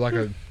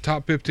a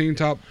top 15,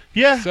 top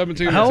Yeah.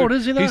 17. How old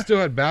is he now? He still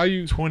had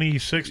value.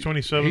 26,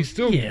 27. He's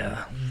still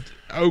Yeah.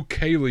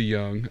 okayly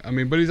young. I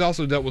mean, but he's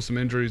also dealt with some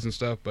injuries and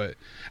stuff. But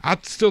I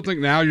still think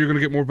now you're going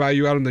to get more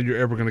value out of him than you're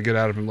ever going to get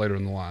out of him later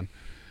in the line,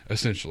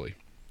 essentially.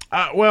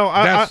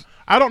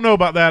 I don't know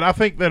about that. I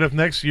think that if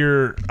next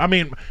year, I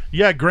mean,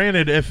 yeah,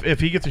 granted, if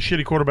he gets a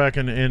shitty quarterback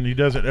and he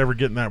doesn't ever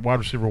get in that wide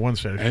receiver one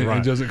status, And right.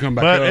 he doesn't come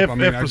back but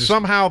up. if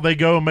somehow they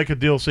go and make a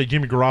deal, say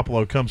Jimmy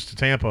Garoppolo comes to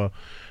Tampa,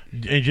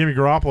 and Jimmy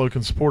Garoppolo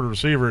can support a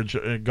receiver,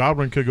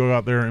 Godwin could go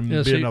out there and Yeah,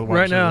 be see, another wide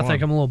right now, I receiver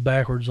think one. I'm a little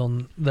backwards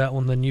on that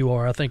one than you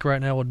are. I think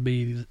right now would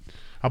be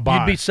a buy.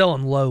 You'd be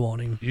selling low on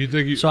him. You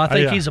think? So I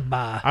think he's a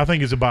buy. I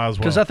think he's a buy as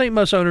well. Because I think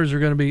most owners are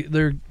going to be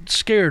they're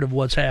scared of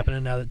what's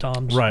happening now that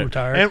Tom's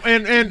retired.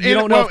 And you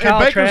don't know if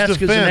Kyle Trask is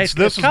the next.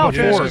 This if Kyle is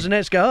Trask is the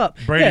next guy up.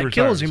 Brady it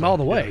kills him all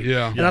the way.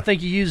 Yeah. And I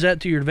think you use that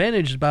to your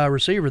advantage by a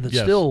receiver that's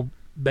still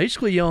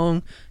basically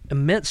young,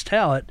 immense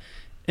talent.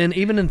 And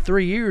even in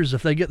 3 years,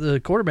 if they get the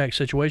quarterback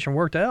situation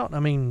worked out, I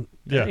mean,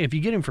 if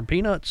you get him for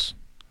peanuts.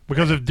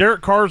 Because if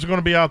Derek Carr is going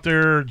to be out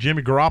there,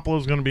 Jimmy Garoppolo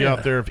is going to be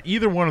out there, if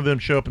either one of them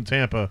show up in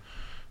Tampa,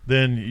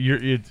 then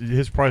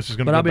his price is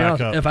going to go back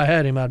up. If I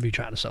had him, I'd be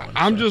trying to sell him.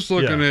 I'm just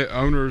looking at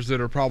owners that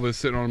are probably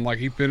sitting on him, like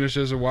he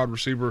finishes a wide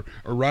receiver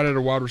or right at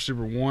a wide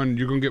receiver 1.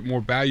 You're going to get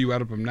more value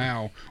out of him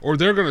now, or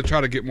they're going to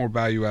try to get more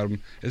value out of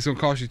him. It's going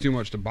to cost you too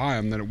much to buy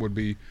him than it would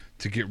be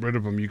to get rid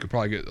of him. You could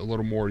probably get a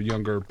little more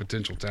younger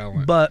potential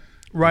talent. But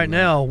right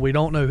now, we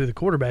don't know who the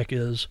quarterback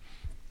is.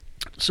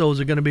 So is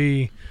it going to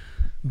be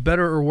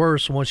better or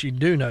worse once you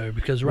do know?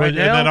 Because now,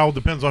 that all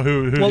depends on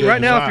who. Well,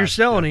 right now, if you're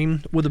selling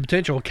him with the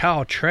potential of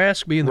Kyle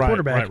Trask being the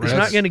quarterback, it's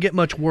not going to get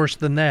much worse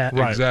than that.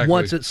 Exactly.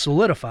 Once it's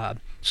solidified.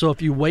 So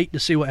if you wait to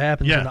see what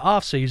happens in the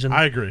offseason,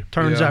 I agree.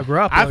 Turns out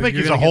Garoppolo. I think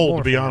he's a hold,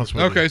 to be honest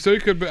with you. Okay, so he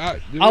could be. I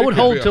would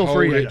hold till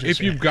free agency.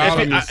 If you've got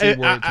him, to see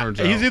where it turns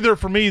out. He's either,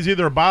 for me, he's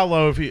either a buy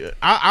low.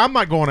 I'm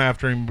not going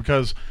after him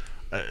because.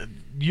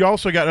 You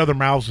also got other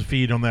mouths to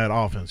feed on that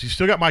offense. You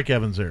still got Mike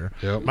Evans there.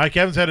 Yep. Mike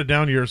Evans had a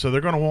down year, so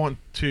they're going to want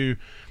to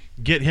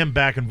get him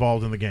back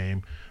involved in the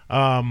game.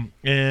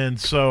 And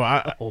so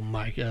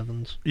Mike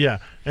Evans. Yeah.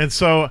 And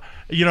so,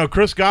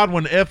 Chris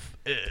Godwin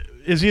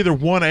is either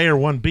 1A or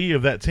 1B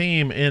of that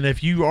team, and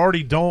if you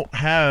already don't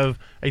have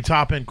a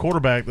top-end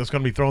quarterback that's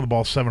going to be throwing the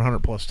ball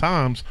 700-plus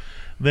times,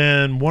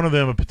 then one of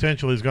them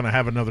potentially is going to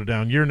have another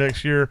down year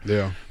next year.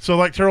 Yeah. So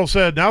like Terrell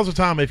said, now's the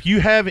time. If you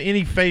have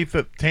any faith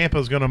that Tampa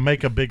is going to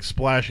make a big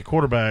splash at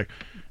quarterback,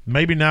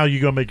 maybe now you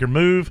go make your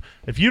move.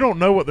 If you don't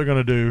know what they're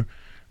going to do,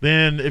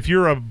 then if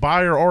you're a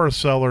buyer or a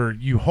seller,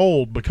 you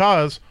hold,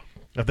 because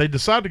if they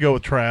decide to go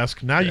with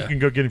Trask, now you can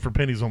go get him for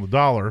pennies on the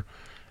dollar.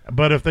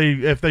 But if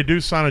they do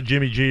sign a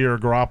Jimmy G or a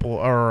Garoppolo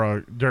or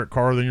a Derek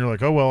Carr, then you're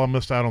like, oh, well, I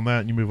missed out on that,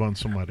 and you move on to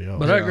somebody else.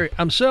 But I agree.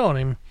 I'm selling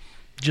him.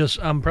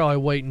 I'm probably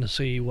waiting to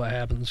see what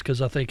happens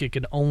because I think it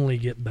could only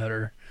get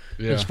better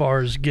as far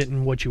as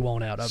getting what you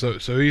want out of him.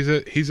 So he's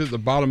at the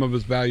bottom of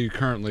his value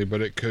currently,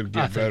 but it could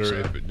get better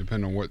if it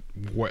depending on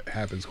what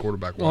happens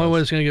quarterback-wise. The only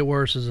way it's going to get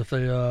worse is if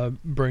they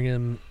bring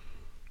in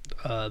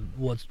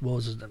what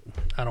was his name?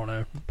 I don't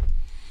know.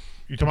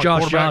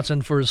 Josh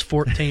Johnson for his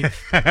 14th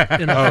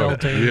NFL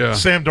team. Yeah.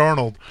 Sam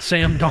Darnold,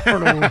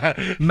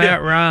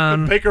 Matt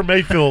Ryan, Baker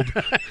Mayfield.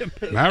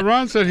 Matt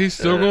Ryan said he's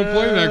still going to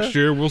play next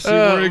year. We'll see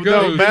where he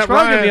goes. He's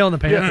probably going to be on the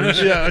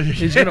Panthers. Yeah.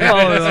 He's going to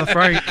follow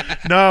Frank.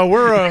 No,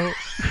 we're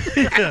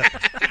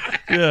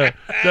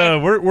no,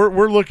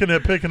 we're looking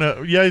at picking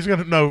up. Yeah, he's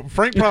going to. No,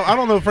 Frank. I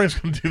don't know if Frank's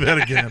going to do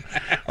that again.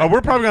 We're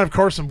probably going to have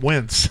Carson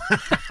Wentz.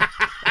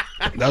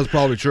 That's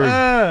probably true.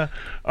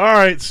 All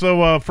right,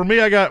 so for me,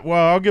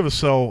 I'll give a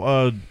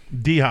sell.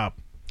 D-Hop.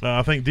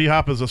 I think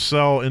D-Hop is a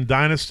sell in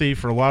Dynasty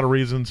for a lot of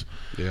reasons.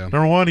 Yeah.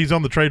 Number one, he's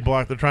on the trade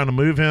block. They're trying to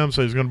move him,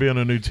 so he's going to be on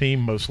a new team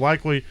most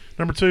likely.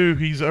 Number two,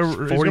 he's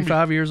over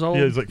 45 years old.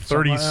 Yeah, he's like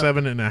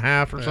 37 and a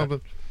half or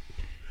something.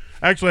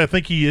 Actually, I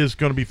think he is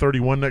going to be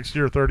 31 next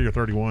year, 30 or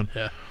 31.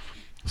 Yeah.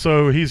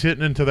 So he's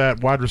hitting into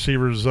that wide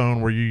receiver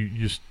zone where you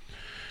just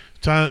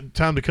time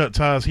to cut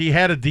ties. He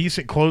had a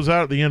decent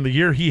closeout at the end of the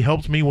year. He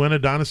helped me win a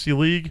Dynasty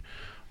League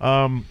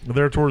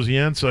there towards the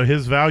end, so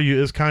his value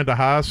is kind of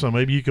high, so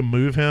maybe you can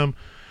move him.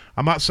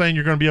 I'm not saying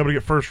you're going to be able to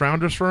get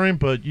first-rounders for him,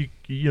 but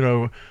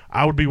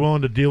I would be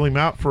willing to deal him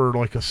out for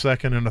like a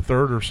second and a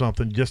third or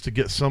something just to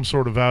get some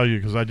sort of value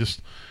because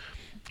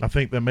I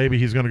think that maybe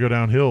he's going to go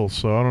downhill.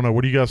 So I don't know.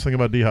 What do you guys think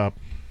about D-Hop?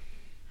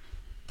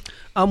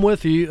 I'm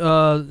with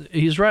you.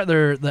 He's right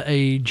there at the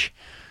age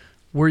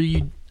where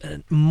you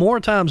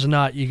more times than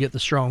not you get the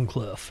strong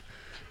cliff.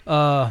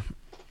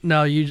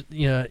 Now you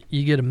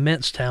get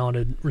immense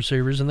talented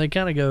receivers, and they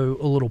kind of go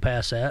a little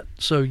past that.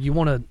 So you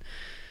want to.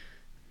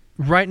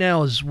 Right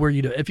now is where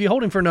you do. If you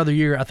hold him for another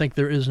year, I think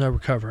there is no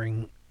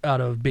recovering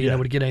out of being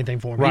able to get anything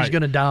for him. Right. He's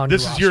going to die on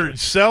this your is roster. your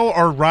sell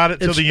or ride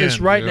it till the end. It's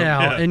right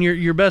now, and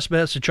your best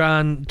bet is to try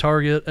and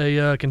target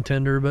a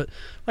contender. But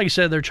like you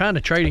said, they're trying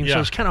to trade him,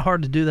 so it's kind of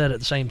hard to do that at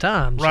the same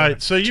time.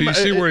 Right. So you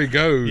see where he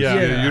goes.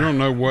 Yeah. You don't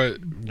know what.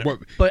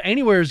 But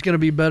anywhere is going to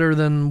be better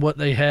than what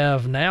they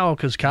have now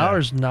because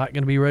Kyler's not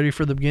going to be ready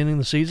for the beginning of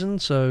the season,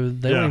 so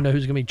they don't even know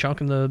who's going to be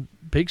chunking the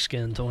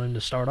pigskin to him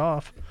to start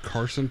off.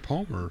 Carson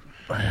Palmer.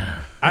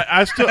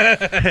 I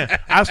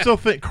still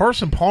think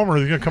Carson Palmer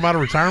is going to come out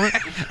of retirement.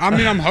 I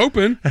mean, I'm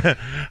hoping.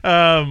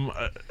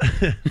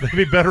 They'd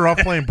be better off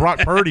playing Brock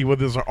Purdy with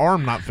his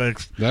arm not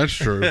fixed. That's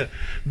true.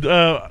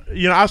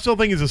 I still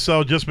think he's a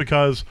sell just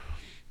because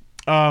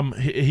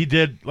he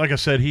did, like I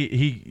said,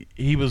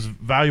 he was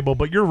valuable.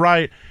 But you're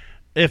right.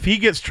 If he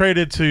gets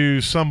traded to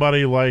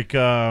somebody like,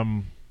 I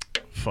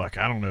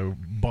don't know,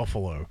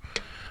 Buffalo.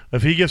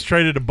 If he gets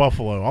traded to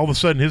Buffalo, all of a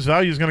sudden his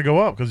value is going to go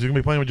up because he's going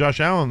to be playing with Josh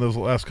Allen those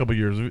last couple of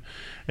years.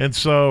 And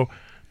so,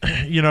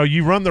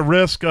 you run the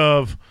risk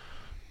of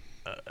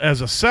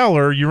as a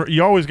seller,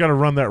 you always got to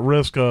run that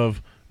risk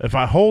of, if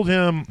I hold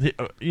him,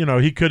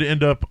 he could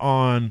end up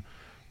on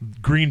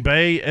Green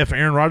Bay if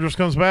Aaron Rodgers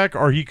comes back,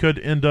 or he could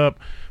end up,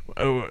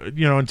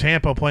 in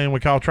Tampa playing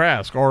with Kyle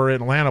Trask, or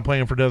Atlanta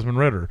playing for Desmond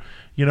Ritter.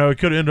 It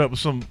could end up with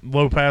some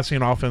low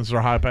passing offense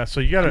or high pass. So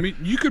you got to.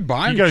 You could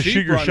buy him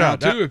cheap right now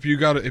too if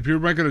you're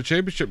making a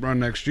championship run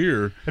next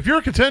year. If you're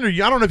a contender,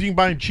 I don't know if you can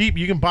buy him cheap.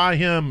 You can buy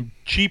him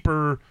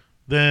cheaper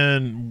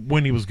than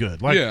when he was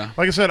good. Like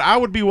I said, I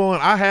would be willing.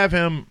 I have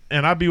him,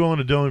 and I'd be willing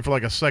to deal him for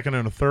like a second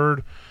and a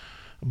third.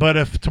 But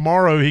if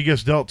tomorrow he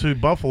gets dealt to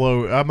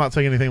Buffalo, I'm not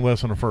taking anything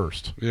less than a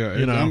first. Yeah,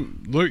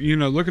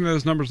 looking at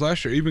his numbers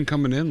last year, even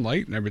coming in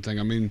late and everything.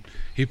 I mean,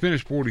 he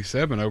finished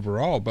 47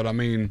 overall, but I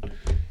mean,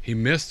 he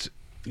missed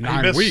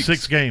 9 weeks,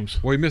 6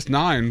 games. Well, he missed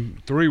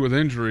 9, 3 with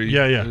injury.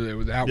 Yeah. It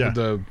was out with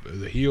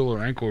the heel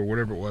or ankle or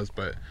whatever it was.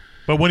 But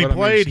when he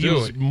played, he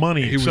was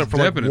money. He except was for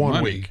like definite 1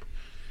 money. week.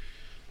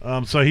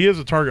 So he is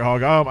a target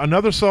hog.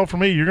 Another sell for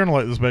me. You're going to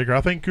like this, Baker.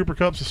 I think Cooper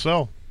Kupp's a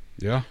sell.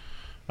 Yeah.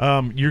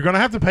 You're going to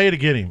have to pay to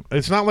get him.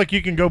 It's not like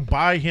you can go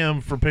buy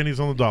him for pennies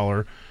on the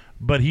dollar,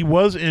 but he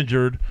was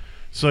injured,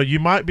 so you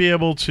might be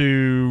able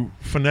to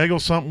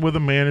finagle something with a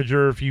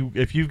manager if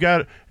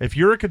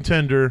you're a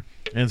contender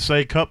and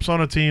say Kupp's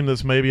on a team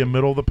that's maybe a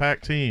middle of the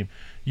pack team.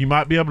 You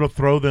might be able to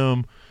throw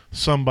them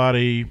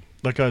somebody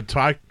like a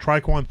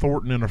Tyquan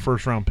Thornton in a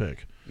first round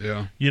pick.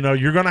 Yeah.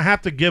 You're going to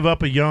have to give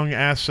up a young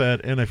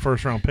asset in a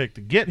first round pick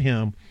to get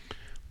him,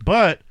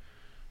 but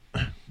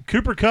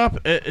Cooper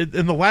Kupp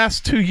in the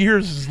last 2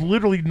 years has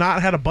literally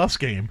not had a bust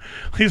game,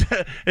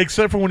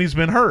 except for when he's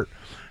been hurt.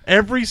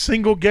 Every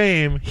single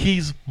game,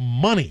 he's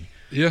money.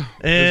 Yeah,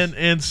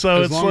 and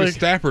so as long as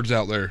Stafford's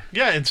out there.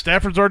 Yeah, and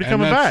Stafford's already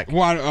coming back.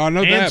 Well, I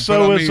know and that.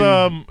 So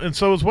but and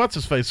so is what's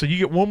his face. So you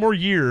get one more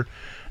year,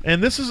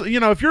 and this is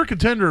if you're a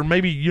contender,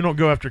 maybe you don't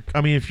go after.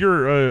 I mean, if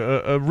you're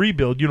a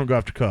rebuild, you don't go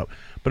after Kupp.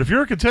 But if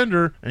you're a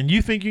contender and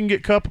you think you can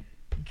get Kupp,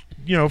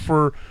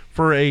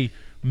 for a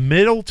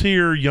middle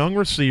tier young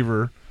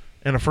receiver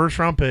and a first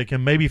round pick,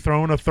 and maybe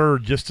throwing a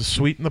third just to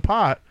sweeten the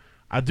pot,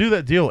 I do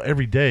that deal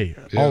every day,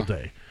 all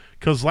day.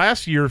 Because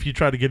last year, if you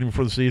tried to get him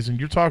for the season,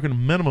 you're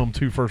talking minimum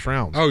 2 first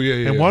rounds. Oh,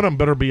 yeah. And one of them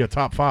better be a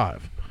top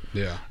 5.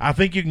 Yeah. I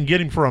think you can get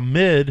him for a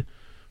mid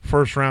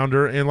first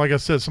rounder. And like I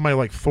said, somebody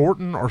like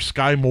Thornton or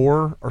Sky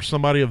Moore or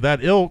somebody of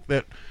that ilk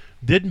that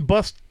didn't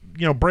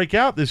break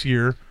out this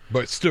year.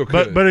 But still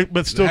could.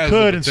 But still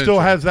could and still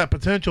has that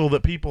potential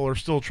that people are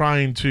still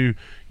trying to,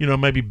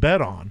 maybe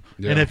bet on.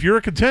 Yeah. And if you're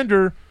a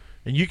contender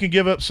and you can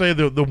give up, say,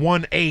 the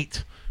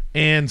 1-8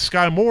 and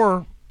Sky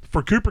Moore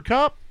for Cooper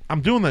Kupp, I'm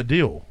doing that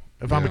deal.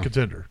 If I'm a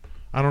contender,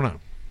 I don't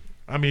know.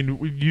 I mean,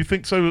 you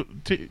think so,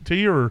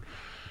 T, or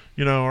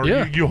you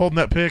holding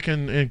that pick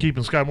and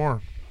keeping Sky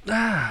Moore?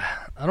 I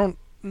don't.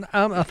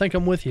 I think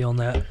I'm with you on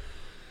that.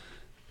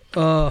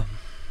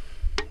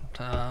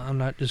 I'm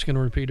not just going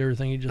to repeat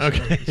everything you just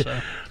said.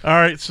 So. All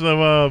right. So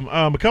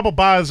a couple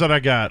buys that I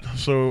got.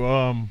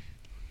 So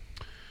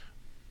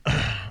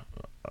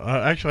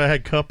actually, I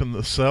had Kupp in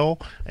the sell,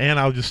 and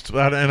I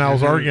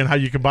was arguing how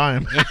you can buy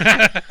him.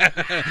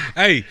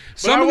 Hey,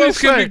 some of these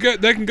can be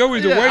good. They can go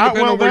either way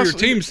depending on where your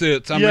team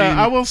sits. I mean,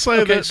 I will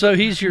say that. So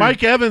he's your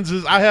Mike Evans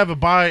is. I have a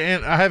buy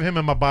and I have him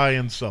in my buy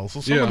and sell.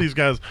 So some of these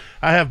guys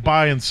I have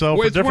buy and sell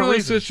for different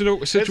reasons.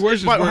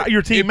 Situations where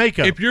your team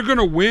makeup. If you're going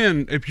to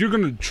win, if you're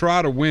going to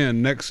try to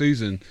win next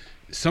season,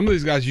 some of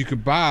these guys you can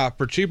buy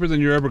for cheaper than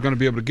you're ever going to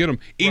be able to get them,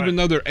 even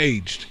though they're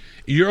aged.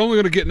 You're only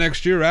going to get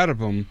next year out of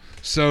them.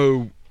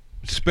 So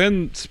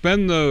spend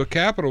the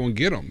capital and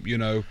get them.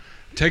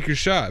 Take your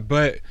shot.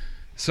 But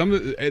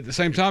at the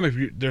same time, if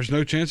there's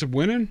no chance of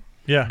winning,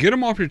 get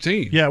them off your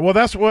team. Yeah, well,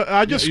 that's what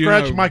I just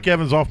scratched Mike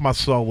Evans off my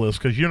sell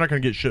list because you're not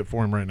going to get shit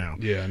for him right now.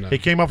 Yeah, no. He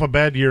came off a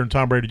bad year and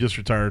Tom Brady just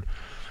retired.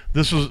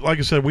 This was, like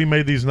I said, we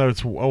made these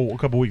notes a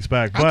couple weeks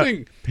back, but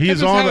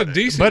he's on a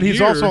decent but he's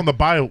year, also on the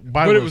buy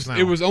list now.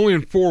 It was only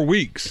in 4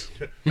 weeks.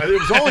 It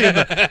was only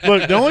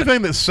look. The only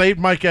thing that saved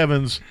Mike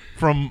Evans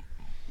from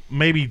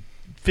maybe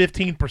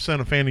 15%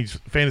 of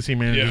fantasy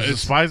managers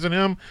despising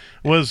him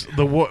was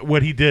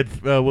what he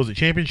did. Was it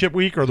championship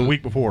week or the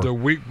week before? The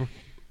week.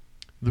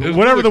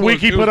 Whatever the week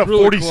he put up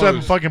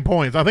 47 fucking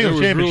points. I think it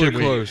was championship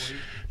really week. Close.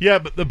 Yeah,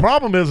 but the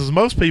problem is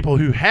most people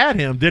who had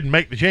him didn't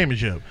make the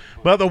championship.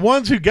 But the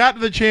ones who got to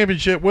the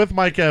championship with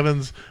Mike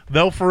Evans,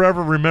 they'll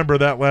forever remember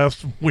that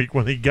last week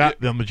when he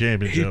got them the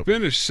championship. He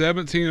finished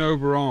 17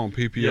 overall in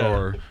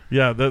PPR.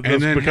 Yeah, that's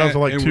because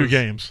of 2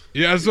 games.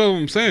 Yeah, that's what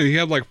I'm saying. He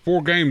had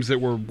 4 games that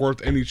were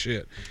worth any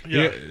shit.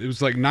 Yeah. It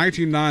was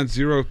 19, 9,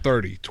 0,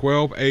 30,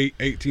 12, 8,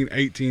 18,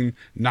 18,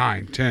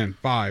 9, 10,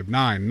 5,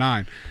 9,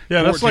 9.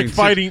 Yeah, 14, that's like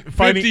fighting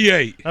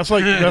 58. That's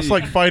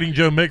like fighting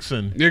Joe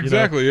Mixon.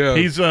 Exactly, yeah.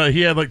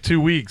 He had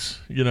 2 weeks,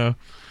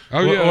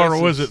 Oh yeah, or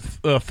was it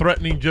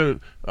threatening Joe?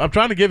 I'm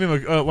trying to give him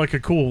a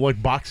cool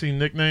boxing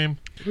nickname.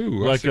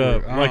 Ooh, like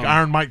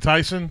Iron Mike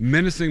Tyson.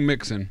 Menacing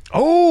Mixon.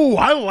 Oh,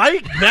 I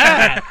like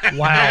that.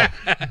 Wow.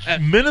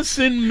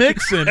 Menacing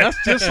Mixon. That's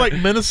just like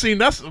menacing.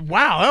 That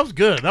was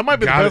good. That might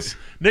be the best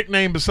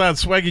nickname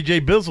besides Swaggy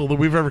J Bizzle that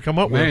we've ever come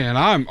up with. Man,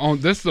 I'm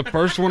on. This is the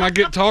first one I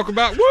get to talk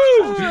about. Woo!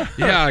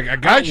 Yeah, I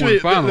got one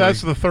finally.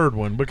 That's the third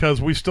one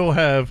because we still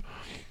have.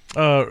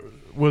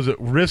 Was it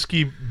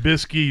Risky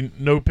Bisky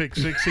No Pick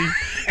 60?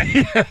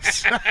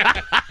 Yes.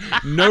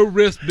 No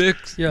risk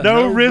Bix. Yeah.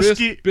 No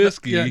risky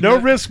Bisky. Yeah. No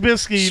risk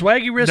Bisky.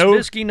 Swaggy Risk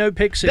Bisky, no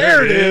pick six.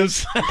 There it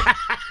is. You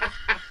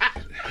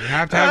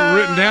have to have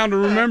it written down to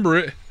remember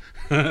it.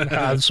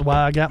 That's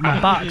why I got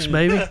my box,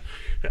 baby.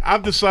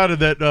 I've decided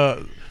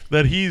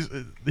that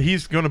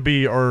he's going to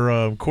be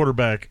our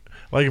quarterback.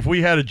 Like if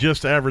we had a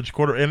just average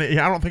quarter, and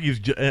I don't think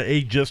he's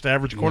a just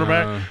average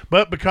quarterback,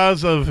 but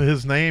because of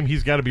his name,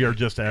 he's got to be our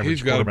just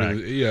average quarterback.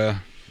 Yeah,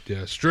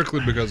 strictly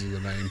because of the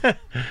name.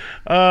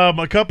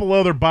 A couple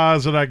other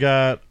buys that I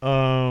got.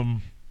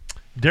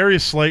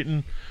 Darius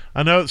Slayton.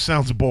 I know it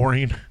sounds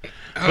boring,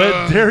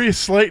 but Darius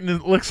Slayton,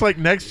 it looks like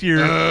next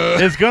year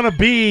is going to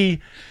be.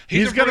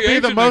 He's going to be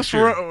the most.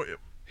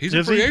 He's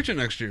a free agent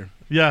next year.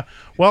 Yeah.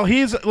 Well,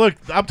 look.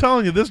 I'm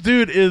telling you, this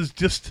dude is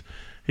just.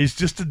 He's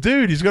just a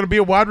dude. He's going to be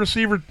a wide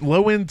receiver,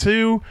 low end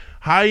 2,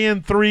 high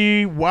end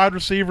 3 wide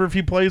receiver if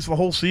he plays the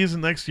whole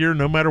season next year,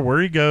 no matter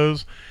where he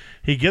goes.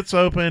 He gets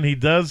open. He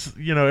does,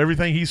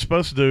 everything he's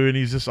supposed to do, and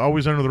he's just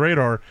always under the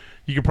radar.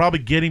 You could probably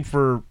get him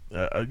for,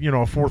 a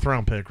 4th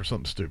round pick or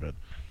something stupid,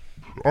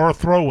 or a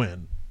throw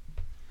in.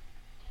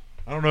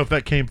 I don't know if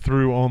that came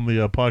through on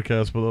the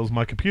podcast, but that was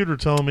my computer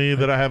telling me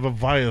that I have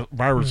a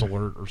virus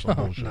alert or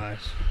something.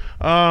 Nice.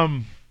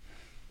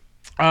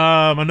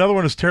 Another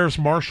one is Terrace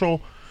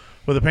Marshall.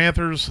 With the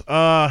Panthers,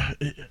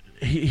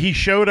 he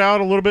showed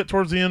out a little bit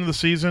towards the end of the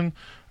season.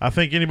 I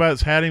think anybody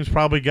that's had him's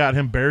probably got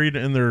him buried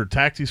in their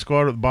taxi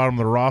squad at the bottom of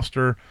the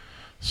roster.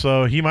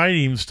 So he might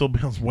even still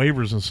be on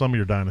waivers in some of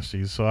your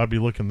dynasties. So I'd be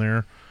looking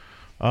there.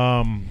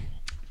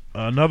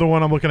 Another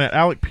one I'm looking at,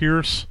 Alec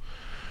Pierce.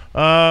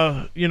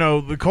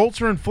 The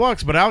Colts are in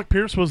flux, but Alec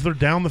Pierce was their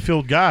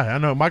down-the-field guy. I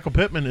know Michael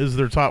Pittman is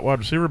their top wide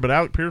receiver, but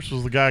Alec Pierce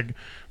was the guy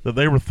that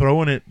they were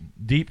throwing it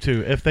deep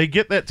to. If they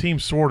get that team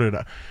sorted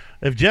 –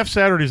 if Jeff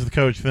Saturday's the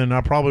coach, then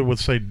I probably would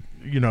say,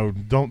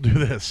 don't do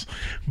this.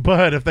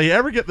 But if they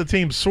ever get the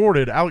team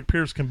sorted, Alec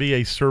Pierce can be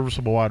a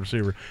serviceable wide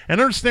receiver. And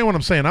understand what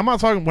I'm saying. I'm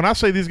not talking – when I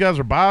say these guys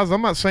are buys,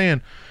 I'm not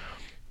saying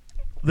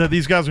that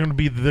these guys are going to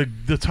be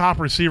the top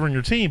receiver in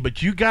your team,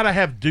 but you got to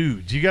have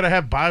dudes. You got to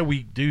have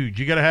bye-week dudes.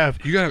 You got to have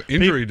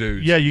injury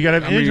dudes. Yeah, you got to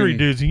have injury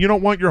dudes. And you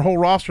don't want your whole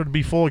roster to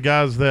be full of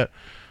guys that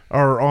 –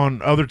 are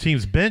on other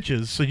teams'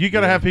 benches, so you got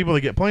to have people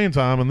that get playing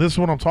time, and this is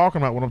what I'm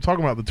talking about. When I'm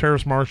talking about the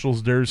Terrace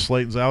Marshalls, Darius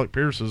Slaytons, Alec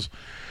Pierces,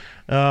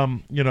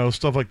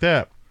 stuff like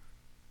that.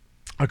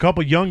 A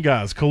couple young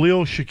guys,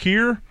 Khalil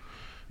Shakir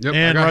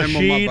and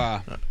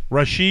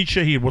Rashid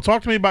Shaheed. Well,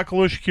 talk to me about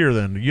Khalil Shakir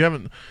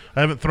then. I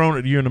haven't thrown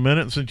it to you in a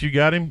minute since you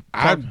got him.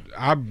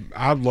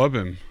 I love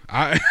him.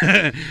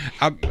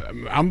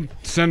 I'm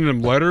sending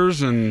him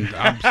letters, and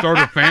I've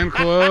started a fan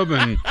club,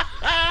 and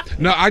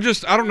I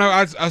don't know.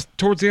 I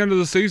towards the end of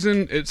the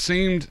season, it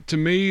seemed to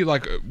me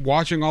like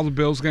watching all the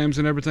Bills games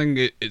and everything.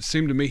 It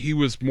seemed to me he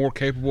was more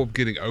capable of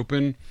getting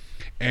open,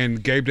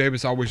 and Gabe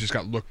Davis always just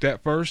got looked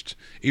at first,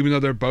 even though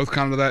they're both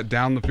kind of that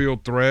down the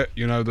field threat,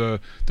 the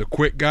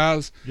quick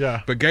guys.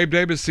 Yeah. But Gabe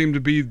Davis seemed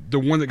to be the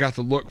one that got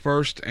the look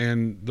first,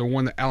 and the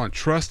one that Allen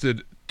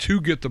trusted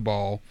to get the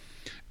ball,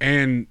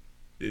 and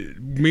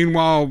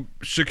meanwhile,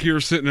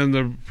 Shakir sitting in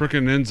the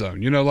freaking end zone.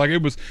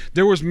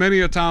 There was many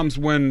a times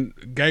when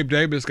Gabe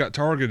Davis got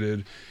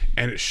targeted,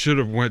 and it should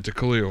have went to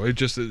Khalil.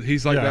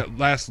 He's like that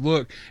last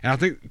look, and I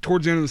think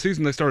towards the end of the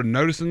season they started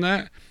noticing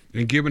that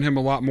and giving him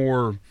a lot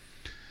more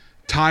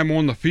time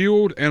on the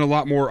field and a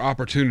lot more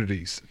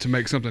opportunities to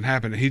make something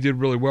happen. And he did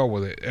really well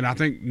with it. And I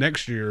think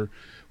next year,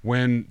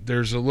 when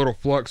there's a little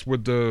flux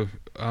with the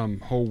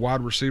whole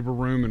wide receiver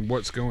room and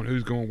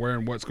who's going where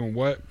and what's going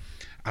what,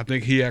 I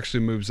think he actually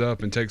moves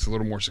up and takes a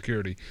little more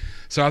security.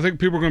 So I think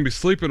people are going to be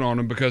sleeping on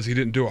him because he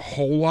didn't do a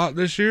whole lot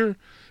this year.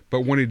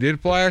 But when he did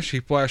flash,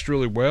 he flashed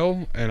really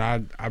well, and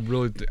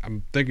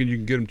I'm thinking you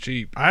can get him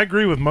cheap. I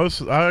agree with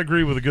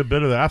a good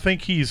bit of that. I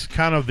think he's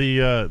kind of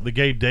the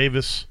Gabe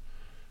Davis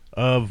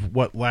of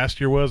what last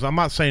year was. I'm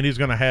not saying he's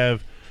going to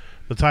have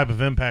the type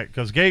of impact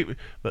because Gabe,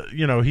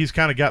 he's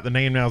kind of got the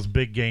name now as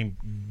Big Game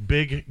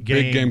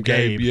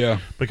Gabe. Yeah.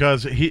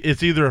 Because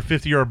it's either a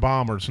 50-yard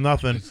bomb or it's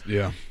nothing.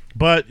 Yeah.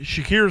 But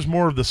Shakir's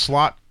more of the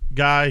slot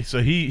guy, so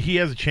he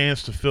has a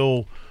chance to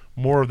fill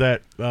more of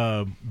that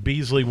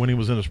Beasley when he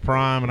was in his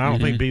prime, and I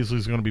don't think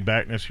Beasley's going to be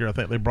back next year. I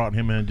think they brought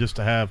him in just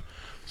to have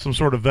some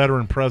sort of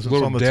veteran presence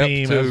on the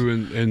team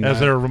as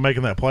they were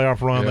making that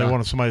playoff run. Yeah. They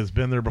wanted somebody that's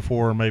been there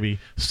before and maybe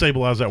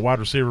stabilize that wide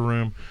receiver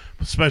room,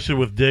 especially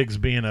with Diggs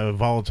being a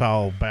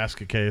volatile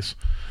basket case.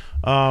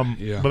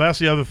 But that's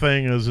the other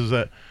thing is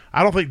that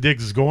I don't think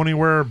Diggs is going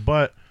anywhere,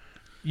 but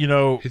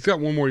he's got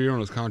one more year on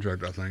his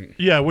contract, I think.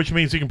 Yeah, which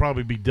means he can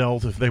probably be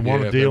dealt if they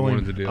want to deal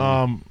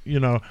him.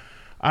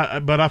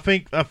 But I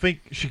think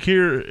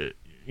Shakir,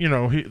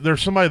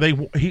 there's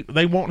somebody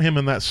they want him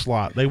in that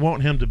slot. They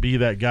want him to be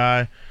that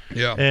guy.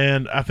 Yeah.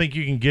 And I think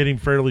you can get him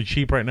fairly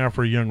cheap right now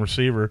for a young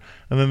receiver.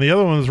 And then the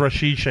other one is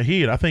Rashid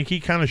Shaheed. I think he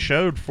kind of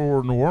showed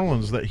for New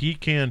Orleans that he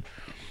can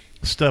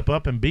step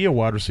up and be a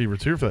wide receiver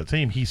too for that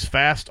team. He's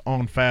fast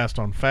on fast.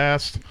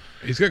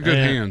 He's got good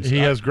hands. He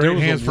has great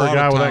hands for a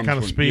guy with that kind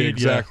of speed. Yeah,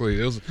 exactly.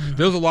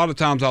 There was a lot of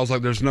times I was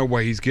like, "There's no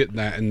way he's getting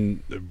that,"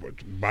 and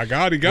by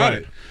God, he got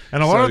it.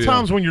 And a lot of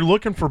times when you're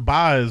looking for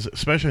buys,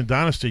 especially in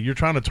Dynasty, you're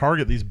trying to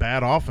target these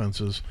bad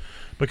offenses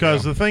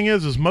because the thing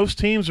is most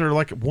teams are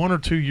like 1 or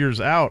 2 years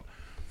out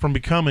from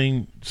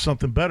becoming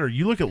something better.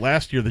 You look at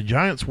last year, the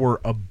Giants were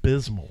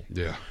abysmal.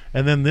 Yeah.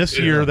 And then this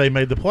year they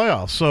made the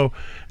playoffs. So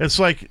it's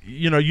like,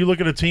 you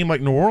look at a team like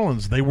New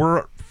Orleans, they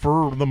were,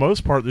 for the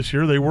most part this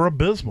year, they were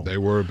abysmal.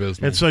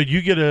 And so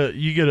you get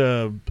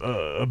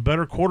a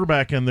better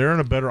quarterback in there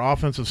and a better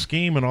offensive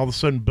scheme, and all of a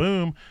sudden,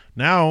 boom,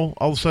 now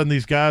all of a sudden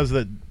these guys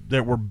that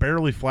were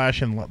barely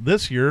flashing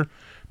this year,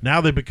 now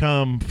they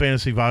become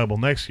fantasy viable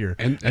next year.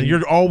 And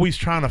you're always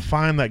trying to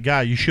find that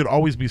guy. You should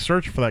always be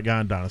searching for that guy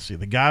in Dynasty,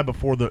 the guy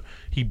before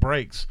he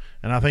breaks.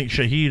 And I think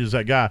Shaheed is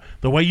that guy.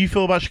 The way you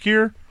feel about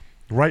Shakir,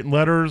 writing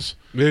letters,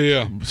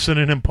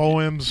 sending him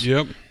poems.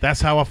 Yep, that's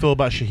how I feel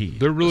about Shaheed.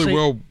 They're really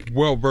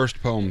well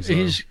versed poems.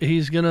 Though.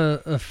 He's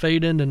gonna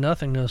fade into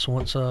nothingness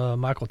once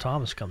Michael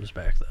Thomas comes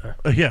back there.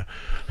 Yeah,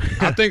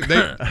 I think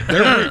they're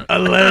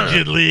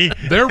allegedly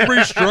they're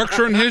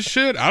restructuring his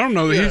shit. I don't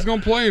know that he's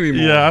gonna play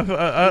anymore.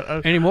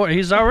 Yeah, anymore.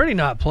 He's already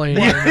not playing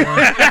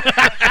anymore.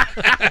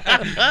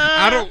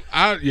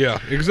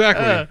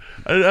 Exactly.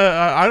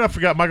 I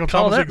forgot Michael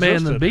Thomas that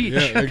existed. man the beach.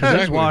 Yeah, exactly.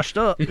 He's washed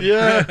up.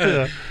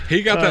 Yeah.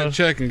 He got that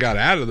check and got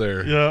out of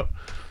there. Yeah.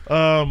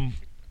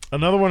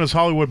 Another one is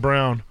Hollywood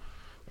Brown.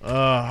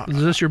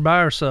 Is this your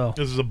buy or sell?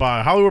 This is a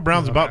buy. Hollywood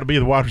Brown's about to be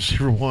the wide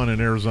receiver 1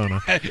 in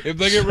Arizona. If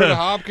they get rid of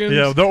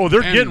Hopkins,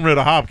 they're getting rid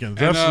of Hopkins.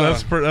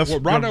 That's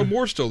Rondo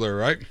Moore's still there,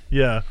 right?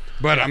 Yeah,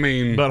 but I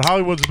mean,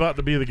 Hollywood's about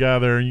to be the guy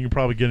there, and you can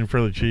probably get him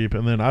fairly cheap.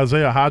 And then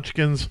Isaiah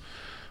Hodgins.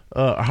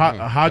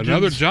 Hodgins,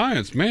 another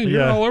Giants, man.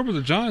 You're all over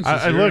the Giants.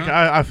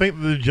 I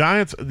think the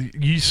Giants.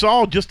 You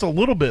saw just a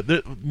little bit.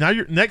 Now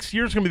next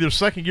year's going to be their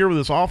second year with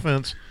this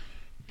offense,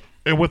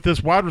 and with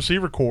this wide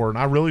receiver core. And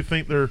I really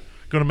think they're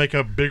going to make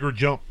a bigger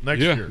jump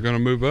next year. Yeah, going to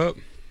move up.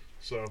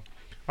 So,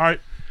 all right.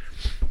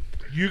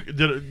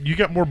 You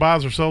got more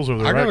buys or sells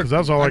over there, right? Because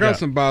that's all I got. I got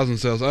some buys and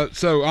sells.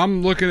 So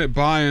I'm looking at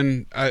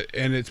buying,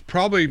 and it's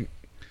probably.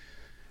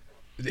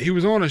 He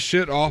was on a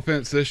shit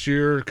offense this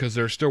year because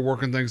they're still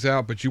working things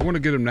out, but you want to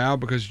get him now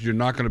because you're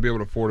not going to be able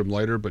to afford him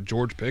later. But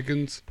George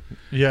Pickens,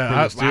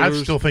 I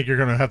still think you're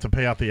going to have to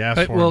pay out the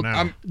ass for him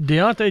now.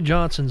 Deontay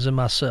Johnson's in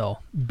my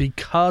sell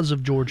because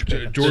of George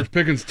Pickens. George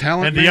Pickens'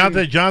 talent, and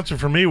Deontay Johnson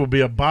for me will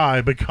be a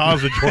buy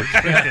because of George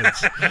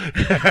Pickens.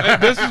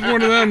 This is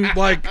one of them,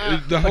 like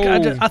the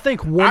whole. I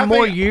think one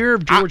more year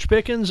of George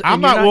Pickens,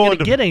 and you're not going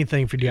to get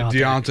anything for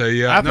Deontay.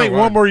 Yeah, I think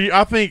one more year.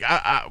 I think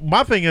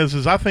my thing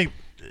is I think.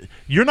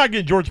 You're not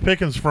getting George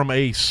Pickens from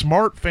a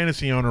smart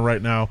fantasy owner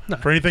right now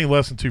for anything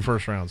less than 2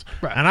 first rounds,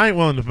 right. And I ain't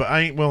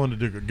willing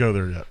to go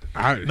there yet.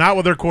 Not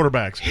with their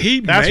quarterbacks.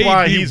 That's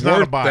why he's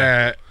not a buy.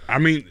 That. I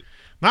mean,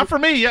 not for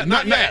me yet.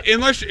 Not yet.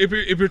 Unless if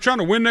you're trying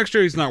to win next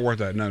year, he's not worth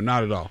that. No,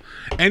 not at all.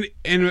 And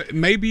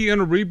maybe in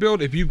a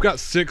rebuild, if you've got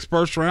 6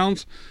 first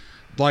rounds,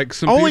 like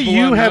some only people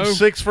you I have know,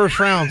 6 first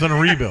rounds in a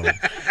rebuild.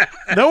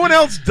 No one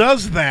else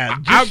does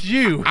that. Just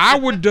you. I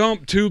would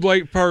dump 2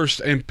 late first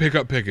and pick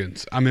up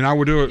Pickens. I mean, I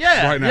would do it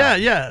right now.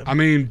 Yeah. I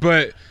mean,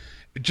 but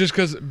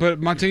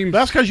my team.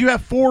 That's because you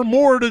have 4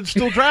 more to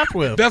still draft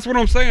with. That's what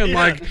I'm saying. Yeah.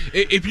 Like,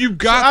 if you've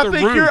got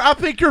room. I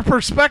think your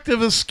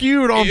perspective is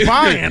skewed on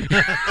buying.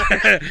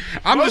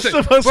 Most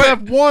of us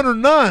have 1 or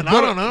none. I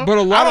don't know. But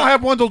I don't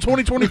have 1 till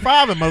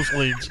 2025 in most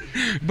leagues.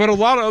 But a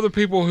lot of other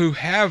people who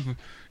have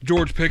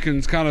George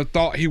Pickens kind of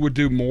thought he would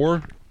do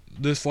more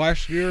this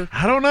last year.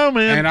 I don't know,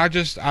 man. And I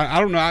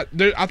don't know.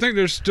 I think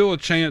there's still a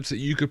chance that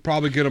you could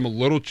probably get him a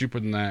little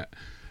cheaper than that.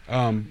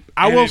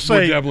 I will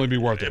say would definitely be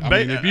worth it. I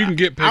mean, if you can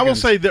get Pickens, I will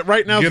say that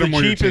right now the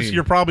cheapest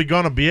you're probably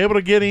going to be able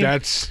to get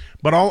him.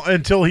 But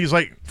until he's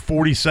like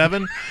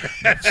 47.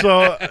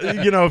 So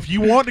if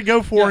you want to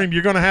go for him,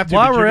 you're going to have to.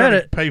 While we're at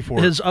it, pay for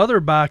it. His other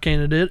buy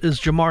candidate is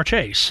Jamar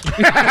Chase.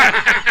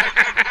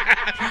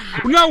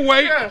 No,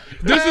 wait.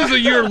 This is a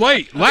year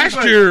late. Last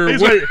year.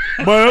 My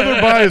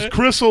other buy is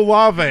Chris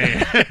Olave.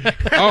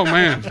 Oh,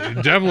 man.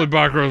 Definitely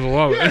buy Chris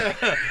Olave.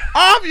 Yeah,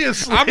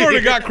 obviously. I've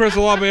already got Chris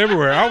Olave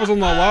everywhere. I was on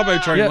the Olave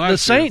train last year. The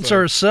Saints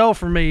are a sell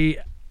for me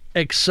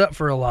except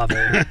for Olave.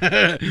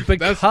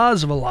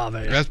 Because of Olave.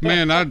 I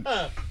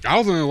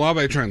was on the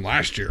Olave train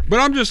last year. But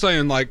I'm just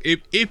saying, like,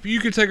 if you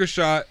could take a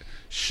shot,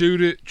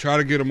 shoot it, try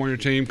to get him on your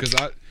team, because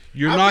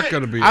you're not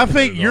going to be. I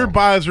think your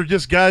buys are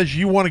just guys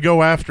you want to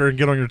go after and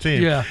get on your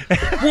team. Yeah.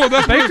 Well,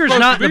 that's Baker's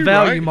not in the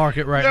value right?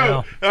 market right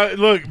now.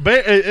 Look,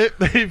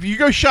 if you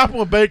go shopping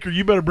with Baker,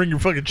 you better bring your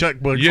fucking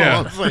checkbook.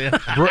 Yeah. That's all I'm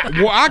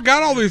saying. Well, I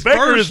got all these Baker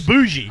first. is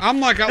bougie. I'm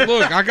like,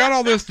 look, I got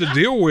all this to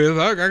deal with.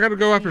 I got to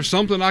go after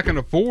something I can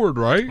afford,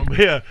 right?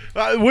 Yeah,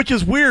 which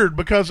is weird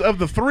because of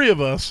the three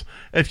of us,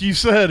 if you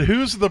said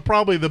who's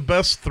probably the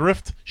best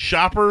thrift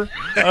shopper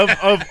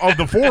of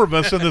the four of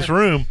us in this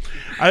room,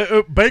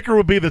 Baker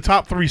would be the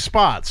top 3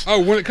 spots.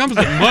 Oh, when it comes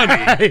to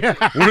money,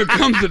 when it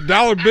comes to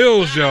dollar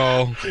bills,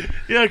 y'all.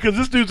 Yeah, because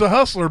this dude's a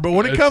hustler. But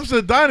when it comes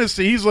to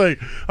Dynasty, he's like,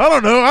 I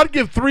don't know, I'd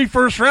give 3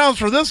 first rounds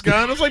for this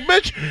guy. And it's like,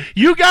 bitch,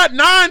 you got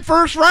 9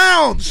 first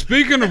rounds.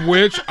 Speaking of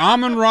which,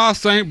 Amon-Ra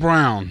St.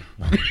 Brown.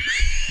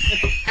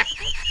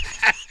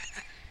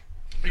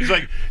 He's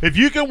like, if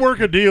you can work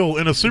a deal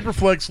in a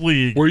Superflex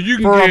league where you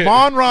can for get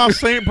Amon-Ra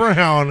St.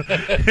 Brown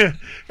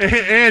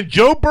and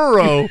Joe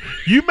Burrow,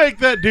 you make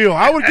that deal.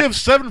 I would give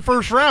 7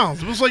 first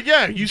rounds. It was like,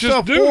 yeah, you Just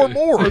sell do 4 it.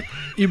 more.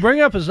 You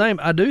bring up his name.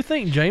 I do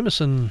think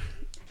Jameson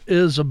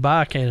is a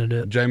buy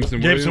candidate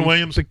Jameson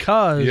Williams.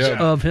 because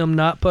of him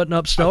not putting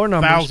up stellar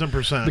numbers.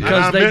 1,000%.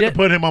 Because I meant to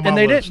put him on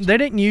my list. They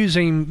didn't use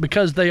him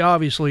because they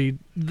obviously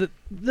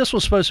this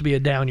was supposed to be a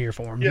down year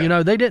for him. Yeah. You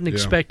know, they didn't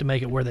expect to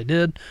make it where they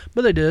did,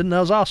 but they did, and that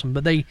was awesome.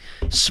 But they,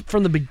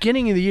 from the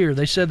beginning of the year,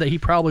 they said that he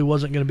probably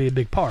wasn't going to be a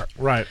big part.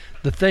 Right.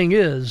 The thing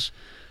is,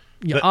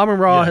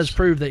 Amon-Ra has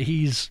proved that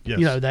he's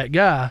that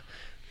guy.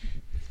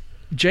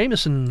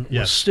 Jameson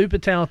was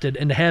stupid talented,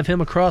 and to have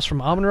him across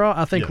from Amon-Ra,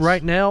 I think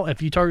right now,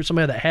 if you target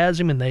somebody that has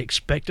him and they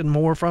expected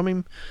more from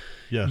him,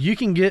 you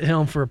can get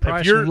him for a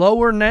price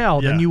lower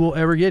now than you will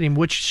ever get him,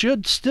 which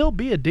should still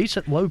be a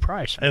decent low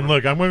price. And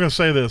look, I'm going to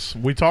say this.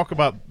 We talk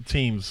about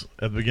teams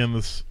at the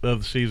beginning of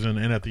the season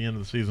and at the end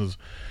of the seasons.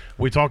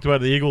 We talked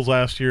about the Eagles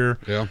last year.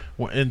 Yeah.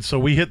 And so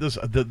we hit this.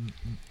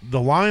 The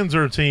Lions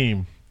are a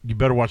team. You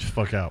better watch the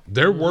fuck out.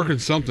 They're working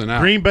something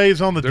out. Green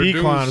Bay's on the They're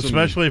decline, doing some-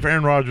 especially if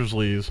Aaron Rodgers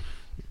leaves.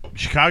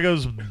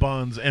 Chicago's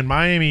buns, and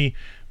Miami,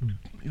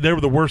 they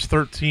were the worst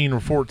 13 or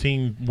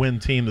 14 win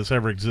team that's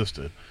ever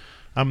existed.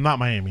 I'm not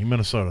Miami,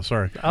 Minnesota.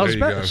 Sorry. I was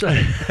about to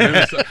say.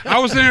 I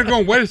was sitting there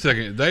going, wait a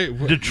second.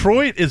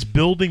 Detroit is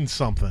building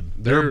something.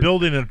 They're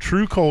building a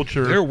true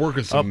culture. They're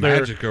working some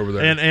magic over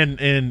there. And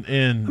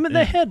I mean,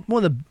 they had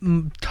one of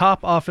the top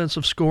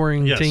offensive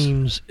scoring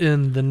teams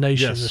in the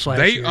nation this last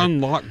year. They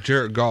unlocked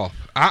Jared Goff.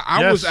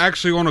 I was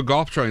actually on a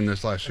golf train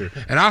this last year,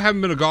 and I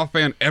haven't been a golf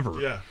fan ever.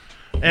 Yeah.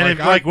 And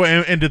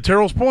and to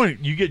Terrell's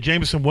point, you get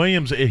Jameson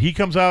Williams. He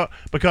comes out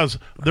because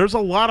there's a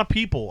lot of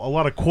people, a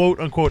lot of quote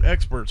unquote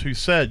experts who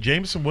said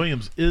Jameson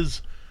Williams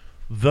is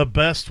the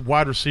best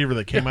wide receiver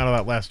that came out of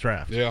that last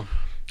draft. Yeah,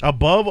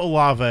 above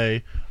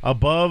Olave,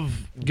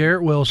 above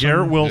Garrett Wilson. Yeah,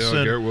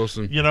 Garrett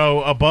Wilson. You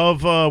know,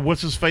 above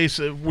what's his face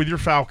with your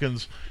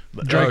Falcons.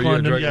 Drake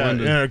London.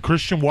 Yeah,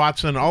 Christian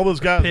Watson. All those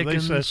guys.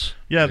 Pickens.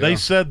 They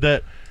said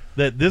that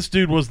this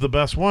dude was the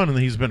best one, and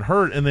he's been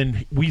hurt. And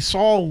then we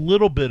saw a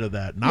little bit of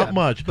that, not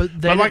much. But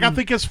like, I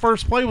think his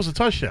first play was a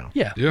touchdown.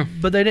 Yeah.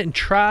 But they didn't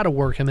try to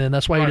work him in.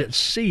 That's why he didn't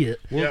see it.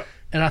 Yeah.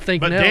 And I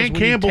think now Dan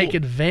Campbell take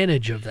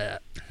advantage of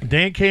that.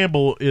 Dan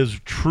Campbell is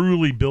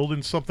truly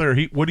building something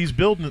there. What he's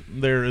building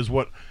there is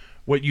what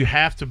you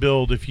have to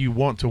build if you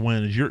want to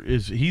win.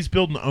 He's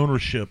building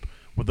ownership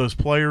with those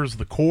players,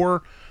 the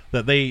core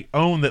that they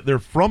own, that they're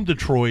from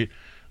Detroit.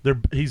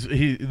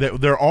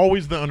 They're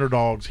always the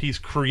underdogs. He's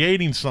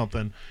creating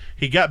something.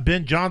 He got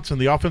Ben Johnson,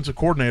 the offensive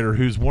coordinator,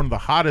 who's one of the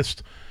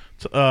hottest,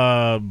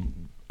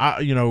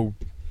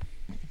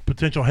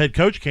 potential head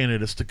coach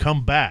candidates to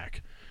come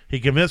back. He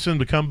convinced him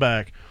to come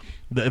back.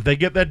 If they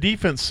get that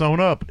defense sewn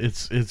up,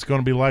 it's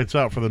going to be lights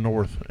out for the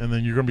North, and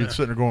then you're going to be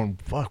sitting there going,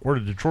 "Fuck, where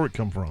did Detroit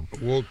come from?"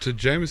 Well, to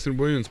Jameson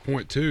Williams'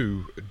 point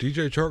too,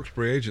 DJ Chark's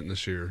free agent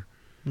this year.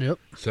 Yep.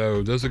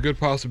 So there's a good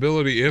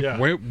possibility if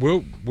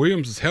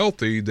Williams is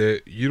healthy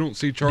that you don't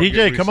see Chark.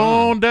 DJ, come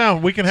on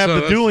down. We can have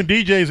the dueling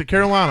DJs at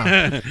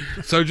Carolina.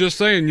 So just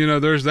saying,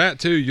 there's that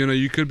too.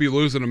 You could be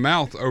losing a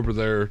mouth over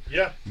there.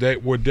 Yeah.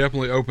 That would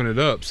definitely open it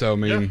up. So I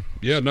mean,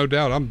 no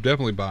doubt, I'm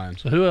definitely buying.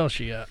 So who else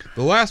you got?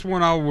 The last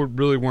one I would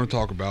really want to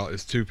talk about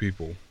is 2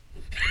 people.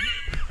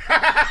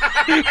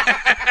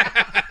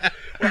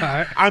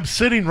 Right. I'm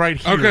sitting right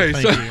here. Okay,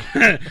 Thank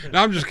you.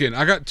 No, I'm just kidding.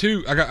 I got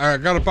 2. I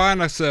got a buy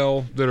and I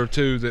sell that are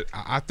 2 that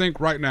I think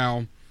right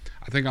now.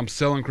 I think I'm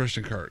selling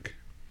Christian Kirk.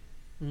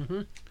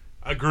 Mm-hmm.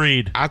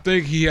 Agreed. I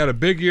think he had a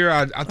big year.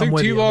 I think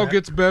T-Law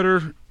gets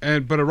better,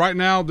 but right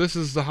now this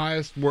is the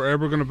highest we're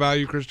ever going to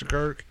value Christian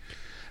Kirk.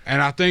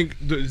 And I think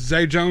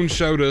Zay Jones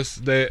showed us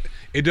that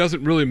it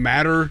doesn't really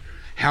matter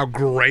how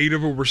great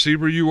of a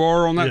receiver you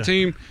are on that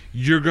team,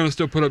 you're going to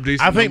still put up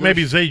decent I think numbers.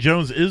 maybe Zay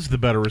Jones is the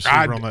better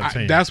receiver on that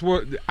team. That's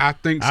what I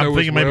think. I'm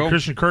thinking as well. maybe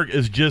Christian Kirk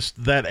is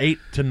just that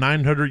 800 to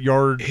 900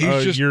 yard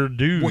year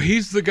dude. Well,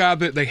 he's the guy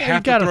that they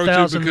have got to throw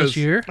 1,000 to because this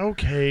year.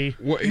 Okay.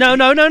 No.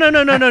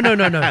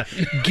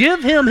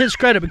 Give him his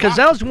credit because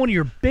that was one of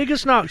your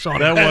biggest knocks on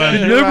him. That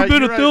was. Never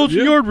been a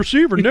 1,000-yard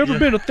receiver. Never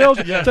been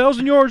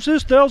 1,000 yards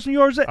this, 1,000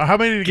 yards that. How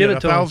many did he Give get?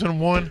 it to him.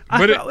 1,001?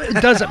 But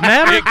it doesn't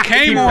matter. It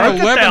came He on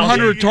broke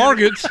 1,100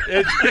 targets.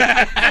 It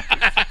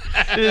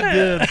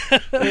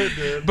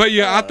did. But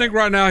yeah, I think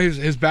right now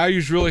his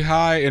value's really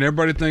high, and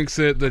everybody thinks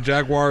that the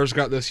Jaguars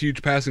got this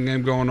huge passing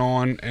game going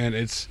on, and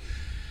it's.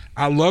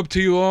 I love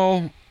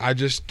T-Law. I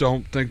just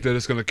don't think that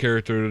it's going to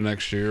carry through to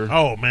next year.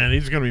 Oh man,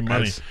 he's going to be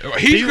money.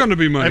 He's going to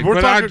be money. If we're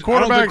but talking I don't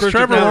think quarterbacks, Christian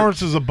Trevor Kirk-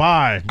 Lawrence is a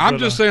buy. I'm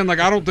just saying, like,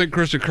 I don't think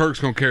Christian Kirk's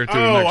going to carry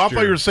through Oh, next I year.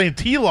 thought you were saying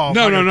T-Law.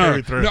 No. No,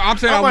 I'm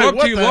saying I'm I like, love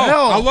what the T-Law.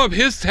 hell? I love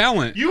his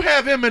talent. You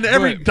have him in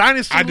every But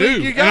dynasty I do,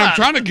 league you and got. I'm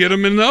trying to get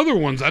him in the other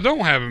ones. I don't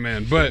have him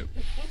in, but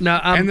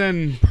Now, I'm and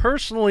then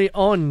personally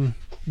on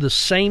the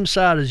same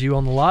side as you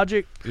on the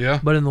logic, yeah,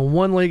 but in the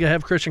one league I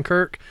have Christian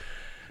Kirk,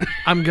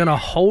 I'm going to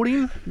hold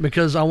him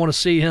because I want to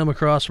see him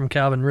across from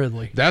Calvin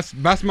Ridley. that's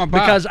my buy.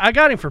 Because I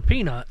got him for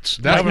peanuts.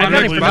 That's Calvin my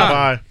next Ridley's a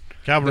buy. buy.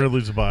 Calvin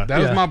Ridley's a buy. That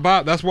was Yeah. my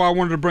buy. That's why I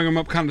wanted to bring them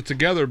up kind of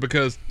together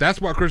because that's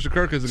why Christian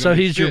Kirk is. So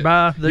he's your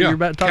buy that you're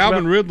about to talk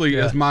Calvin about? Ridley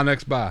Yeah. is my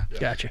next buy.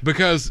 Gotcha.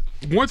 Because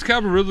once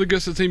Calvin Ridley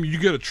gets to the team, you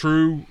get a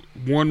true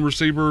one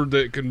receiver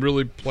that can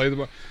really play the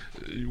ball.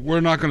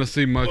 We're not going to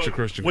see much of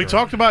Christian We Kirk.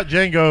 talked about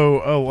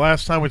Django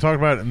last time we talked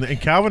about it, and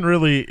Calvin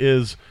Ridley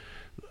is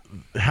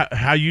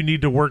how you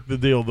need to work the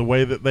deal, the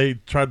way that they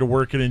tried to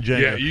work it in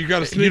Django. Yeah, you got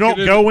to sneak You don't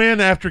it in. go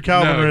in after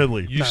Calvin No,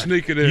 Ridley. You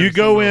sneak it in. You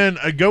go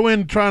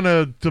in trying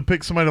to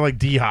pick somebody like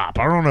D-Hop.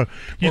 I don't know.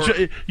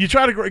 You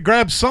try to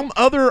grab some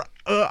other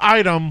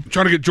item.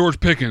 Trying to get George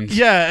Pickens.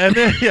 Yeah, and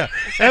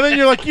then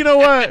you're like, you know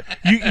what?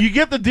 You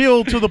get the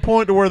deal to the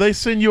point to where they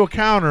send you a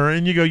counter,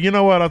 and you go, you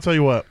know what? I'll tell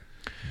you what.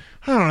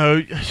 I don't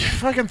know.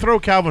 If I can throw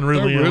Calvin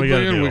Ridley in, we got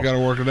a deal. We got to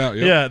work it out.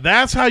 Yep. Yeah,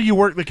 that's how you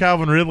work the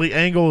Calvin Ridley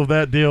angle of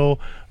that deal.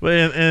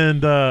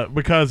 And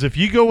because if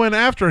you go in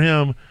after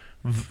him,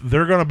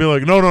 they're going to be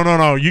like,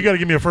 no, you got to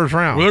give me a first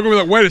round. Well, they're going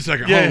to be like, wait a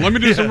second. Yeah, Hold on, let me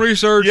do some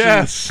research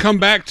Yes. and come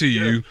back to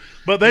you.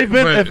 But they've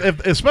been,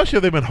 especially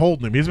if they've been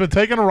holding him. He's been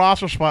taking a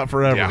roster spot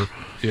forever.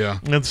 Yeah.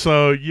 And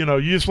so, you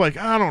just like,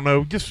 I don't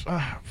know, just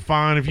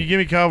fine. If you give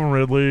me Calvin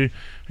Ridley,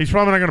 he's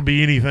probably not going to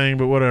be anything,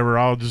 but whatever.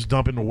 I'll just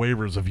dump into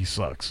waivers if he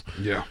sucks.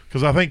 Yeah.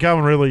 Because I think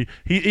Calvin Ridley,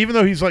 even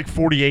though he's like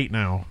 48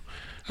 now,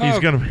 he's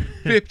going to be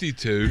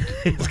 52.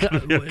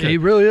 He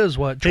really is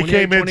what? He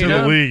came into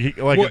the 29? league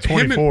at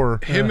 24.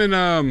 Him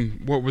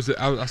and what was it?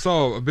 I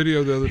saw a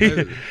video the other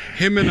day.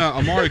 Him and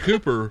Amari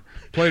Cooper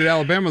played at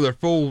Alabama their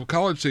full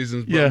college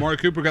seasons, but Amari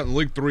Cooper got in the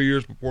league 3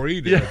 years before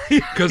he did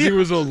because he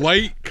was a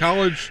late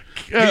college.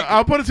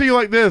 I'll put it to you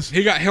like this.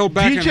 He got held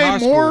back in high DJ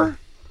school. Moore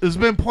has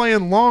been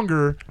playing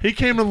longer. He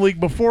came in the league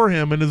before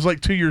him and is like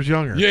 2 years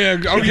younger. Yeah.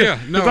 Oh, yeah.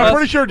 No. Because I'm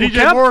pretty sure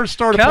DJ Moore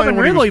started Calvin playing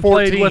when Ridley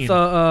he was 14.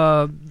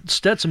 played with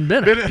Stetson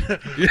Bennett.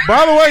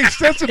 By the way,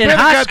 Stetson In Bennett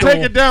high got school.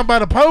 taken down by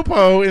the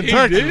Popo in He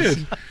Texas.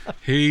 did.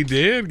 He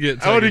did get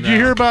taken Oh, did you down.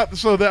 hear about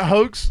that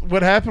hoax?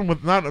 What happened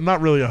with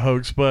not really a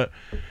hoax, but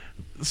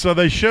so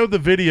they showed the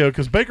video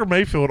because Baker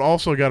Mayfield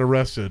also got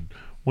arrested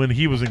when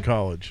he was in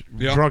college,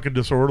 drunk and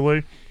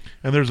disorderly.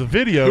 And there's a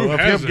video of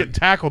him getting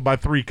tackled by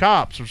 3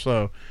 cops or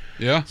so.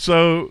 Yeah.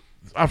 So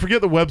I forget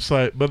the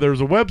website, but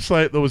there's a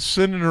website that was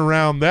sending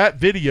around that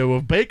video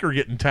of Baker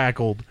getting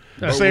tackled,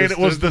 saying it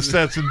was the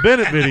Stetson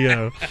Bennett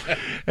video.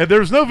 And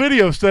there's no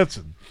video of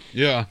Stetson.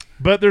 Yeah.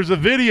 But there's a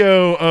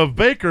video of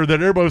Baker that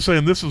everybody was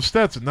saying this was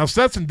Stetson. Now,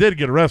 Stetson did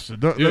get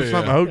arrested. That's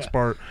not the hoax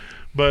part.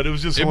 But it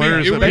was just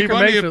hilarious. It would be Baker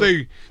funny Mayfield-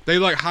 if they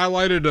like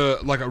highlighted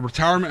a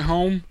retirement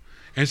home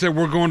and said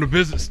we're going to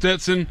visit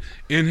Stetson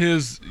in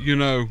his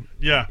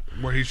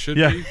where he should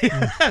be in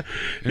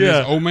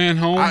his old man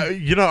home.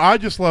 I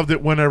just loved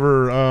it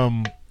whenever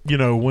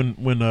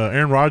when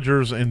Aaron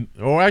Rodgers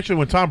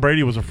when Tom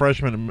Brady was a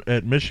freshman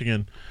at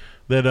Michigan,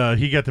 that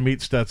he got to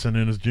meet Stetson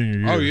in his junior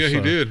year. Oh yeah,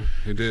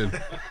 he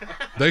did.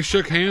 They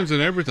shook hands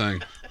and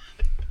everything.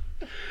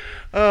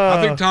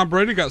 I think Tom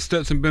Brady got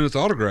Stetson Bennett's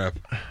autograph.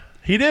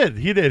 He did.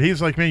 He's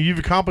like, man, you've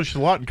accomplished a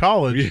lot in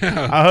college.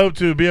 Yeah. I hope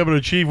to be able to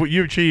achieve what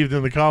you achieved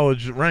in the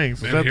college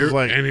ranks. And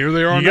here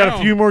they are. You got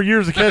a few more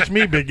years to catch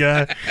me, big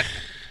guy.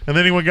 And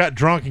then he got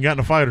drunk and got in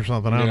a fight or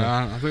something. I don't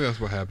know. I think that's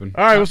what happened.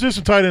 All right, let's do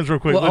some tight ends real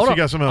quick. Well, Let's see hold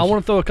you on. got some else. I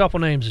want to throw a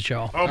couple names at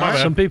y'all. Oh, my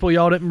bad. Some people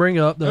y'all didn't bring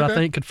up that I Okay.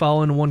 think could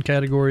fall into one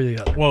category or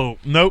the other. Whoa,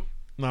 nope.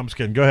 No, I'm just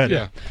kidding. Go ahead.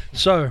 Yeah.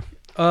 So,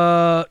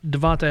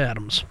 Devontae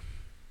Adams.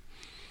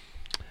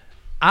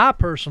 I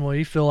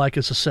personally feel like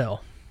it's a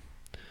sell.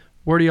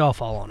 Where do y'all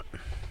fall on it?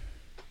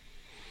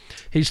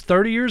 He's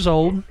 30 years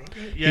old.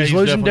 Yeah, he's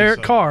losing definitely Derek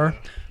so. Carr,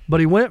 but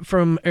he went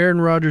from Aaron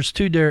Rodgers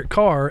to Derek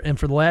Carr, and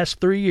for the last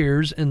 3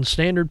 years in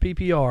standard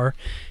PPR,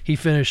 he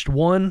finished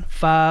 1,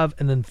 5,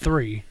 and then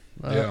 3.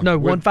 No,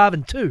 1, 5,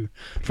 and 2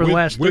 for the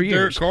last 3 with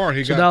years. Derek Carr,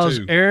 he so got that was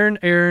 2.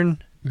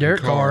 Aaron,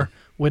 Derek Carr. Carr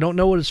We don't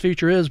know what his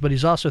future is, but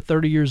he's also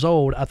 30 years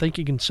old. I think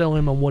you can sell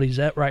him on what he's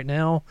at right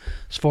now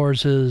as far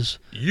as his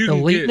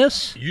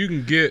eliteness. You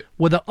can get.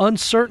 With an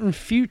uncertain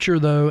future,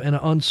 though, and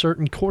an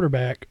uncertain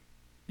quarterback,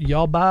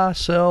 y'all buy,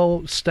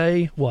 sell,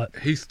 stay, what?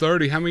 He's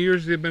 30. How many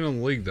years has he been in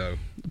the league, though?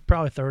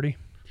 Probably 30.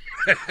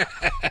 I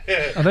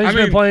think he's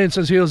been playing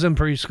since he was in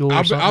preschool.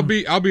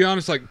 I'll be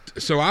honest.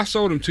 So I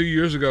sold him 2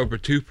 years ago for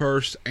 2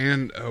 firsts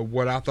and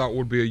what I thought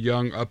would be a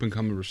young up and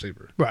coming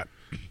receiver. Right.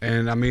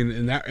 And I mean,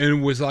 and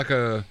it was like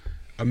a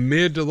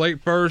mid to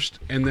late first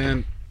and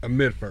then a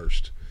mid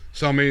first.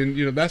 So I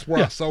mean, that's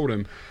where I sold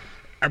him.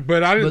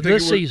 But I didn't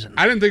think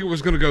I didn't think it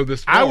was going to go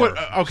this far. I would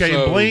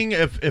Bling.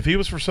 If he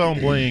was for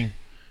selling Bling,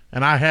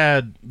 and I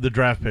had the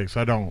draft picks,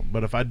 I don't.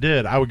 But if I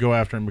did, I would go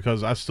after him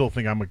because I still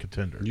think I'm a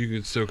contender. You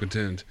can still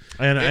contend.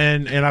 And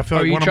I feel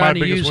like one of my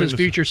biggest. Are you trying to use his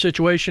future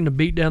situation to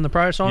beat down the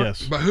price on it?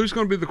 Yes. But who's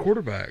going to be the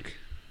quarterback?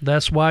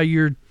 That's why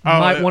you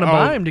might want to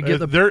buy him to get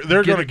the. They're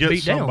going to get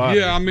beat somebody.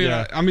 down.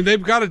 Yeah, I mean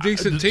they've got a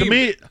decent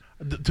team.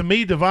 To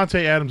me,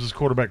 Devontae Adams is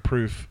quarterback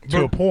proof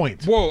to a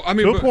point. Well, I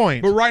mean, to a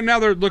point. But right now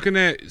they're looking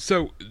at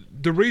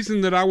the reason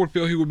that I would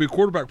feel he would be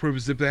quarterback proof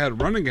is if they had a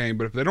running game.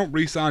 But if they don't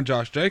re-sign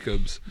Josh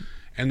Jacobs,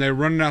 and they're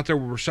running out there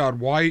with Rashad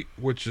White,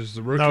 which is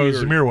the rookie. No, it's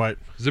Zamir White.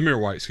 Zamir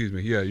White, excuse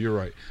me. Yeah, you're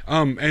right.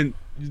 And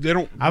they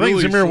don't. I think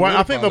Zamir White.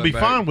 I think they'll be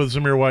fine with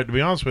Zamir White. To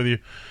be honest with you,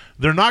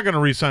 they're not going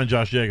to re-sign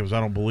Josh Jacobs. I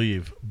don't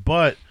believe,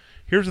 but.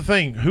 Here's the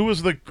thing: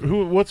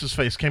 what's his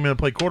face came in and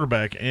played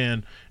quarterback,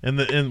 and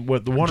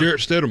the one Jarrett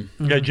Stidham.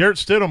 Yeah, Jarrett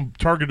Stidham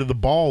targeted the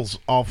balls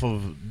off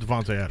of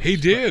Devontae Adams. He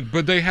did,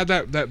 but they had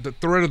the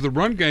threat of the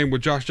run game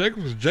with Josh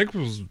Jacobs. Jacobs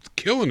was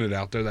killing it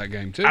out there that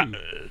game too.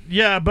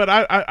 But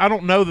I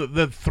don't know that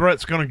the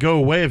threat's going to go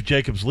away if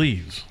Jacobs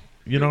leaves.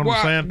 You know what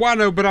I'm saying? Well, I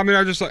know, but I mean,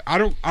 I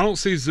don't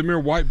see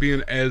Zamir White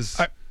being as.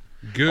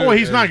 Good. Oh,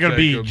 he's not going to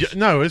be.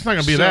 No, it's not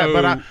going to be that.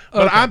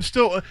 But I'm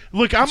still.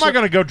 Look, I'm not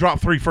going to go drop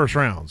 3 first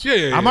rounds.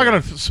 Yeah. I'm not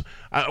going to.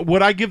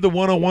 Would I give the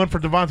 101 for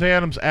Devontae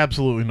Adams?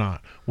 Absolutely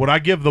not. Would I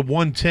give the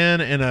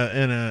 110 and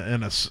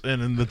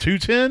the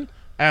 210?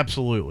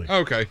 Absolutely.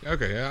 Okay.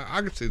 Yeah,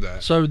 I can see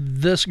that. So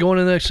this going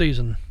into next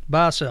season,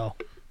 buy, sell.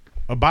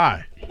 A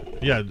buy.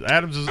 Yeah,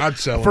 Adams is. I'd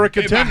sell him. For a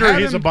contender.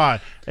 He's a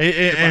buy,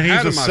 and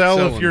he's a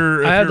sell if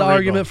you're. I have the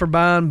argument for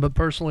buying, but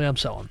personally, I'm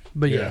selling.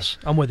 But yes,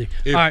 I'm with you.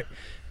 All right.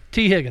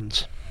 T.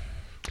 Higgins.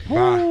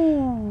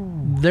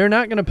 They're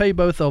not going to pay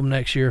both of them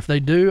next year. If they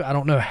do, I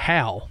don't know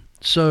how.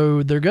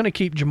 So they're going to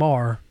keep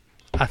Jamar.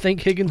 I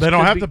think Higgins. They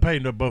don't have to pay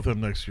both of them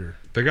next year.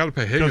 They got to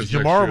pay Higgins.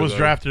 Because Jamar was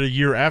drafted a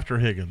year after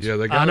Higgins.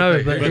 Yeah, I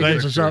know, but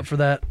Higgins is up for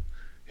that.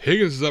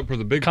 Higgins is up for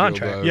the big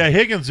contract. Deal, yeah,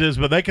 Higgins is,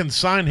 but they can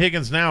sign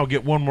Higgins now and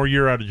get 1 more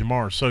year out of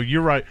Jamar. So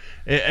you're right.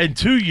 In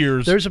 2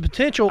 years, there's a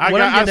potential. I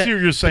see what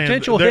you're saying.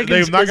 Potential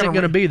Higgins isn't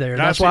going to be there.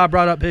 That's why I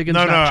brought up Higgins.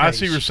 No, I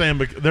see what you're saying,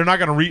 but they're not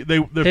going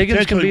to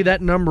Higgins can be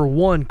that number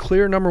 1,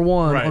 clear number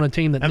 1 on a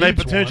team that and needs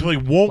they potentially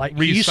won't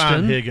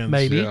re-sign Higgins,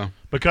 maybe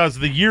because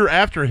the year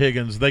after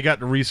Higgins they got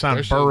to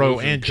re-sign Burrow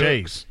and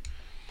Chase.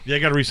 They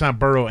got to re-sign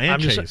Burrow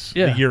and Chase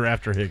the year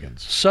after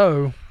Higgins.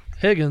 So.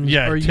 Higgins,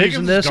 are you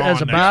using this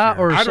as a buy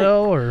or a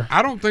sell? Or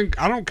I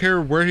don't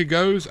care where he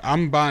goes.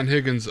 I'm buying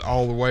Higgins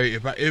all the way.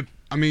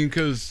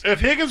 Because if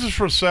Higgins is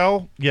for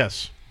sell,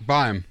 yes,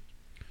 buy him.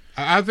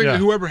 I think that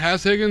whoever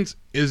has Higgins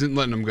isn't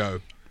letting him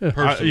go.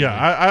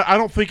 I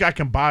don't think I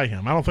can buy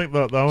him. I don't think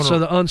the owner. So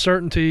the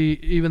uncertainty,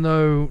 even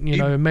though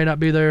it may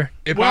not be there.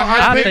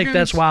 I think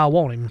that's why I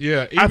want him.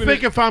 Yeah, I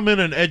think if I'm in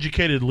an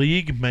educated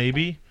league,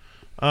 maybe.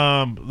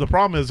 The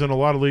problem is in a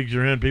lot of leagues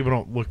you're in, people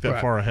don't look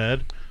that far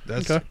ahead.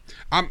 That's okay.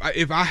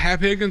 If I have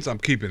Higgins, I'm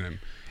keeping him.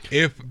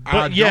 If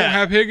I don't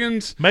have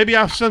Higgins, maybe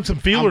I'll send some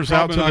feelers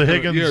out to the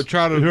Higgins.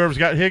 Whoever's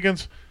got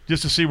Higgins,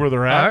 just to see where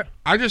they're at. Right.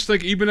 I just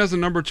think even as a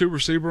number 2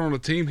 receiver on a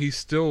team, he's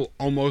still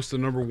almost a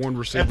number 1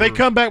 receiver. If they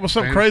come back with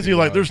something crazy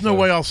like, "There's no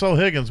way I'll sell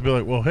Higgins," be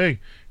like, "Well, hey,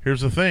 here's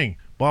the thing."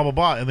 Blah blah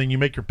blah, and then you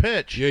make your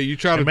pitch. Yeah, you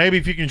try to. Maybe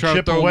if you can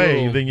chip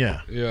away, then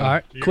yeah. All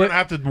right, you're gonna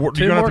have to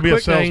be a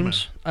salesman.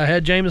 Names. I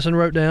had Jameson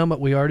wrote down, but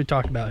we already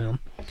talked about him.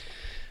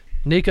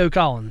 Nico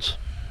Collins.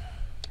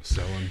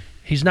 Selling.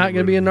 He's not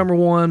going to be a number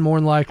 1, more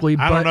than likely.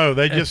 I don't know.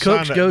 They just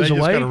Cooks signed. Goes they just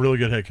away, got a really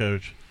good head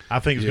coach. I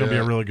think it's going to be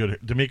a really good.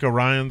 D'Amico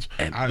Ryan's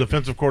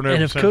defensive coordinator.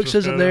 And if Cooks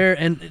isn't there,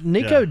 and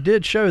Nico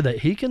did show that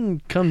he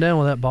can come down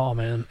with that ball,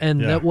 man.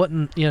 And that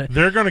wasn't,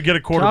 they're going to get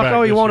a quarterback. Talk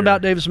all you want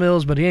about Davis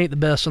Mills, but he ain't the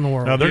best in the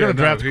world. No, they're going to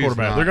draft a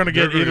quarterback. They're going to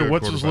get either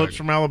what's his lips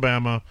from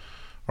Alabama,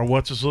 or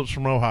what's his lips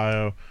from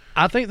Ohio.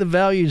 I think the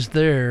value's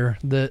there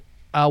that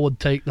I would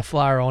take the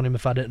flyer on him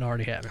if I didn't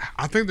already have him.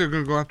 I think they're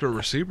going to go after a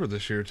receiver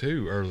this year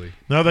too early.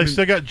 No,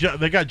 still got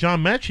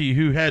John Mechie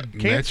who had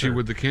cancer. Mechie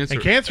with the cancer.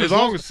 And cancer as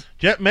long as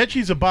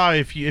Mechie's a buy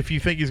if you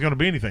think he's going to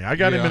be anything. I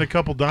got him in a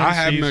couple dynasties.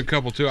 I have him in a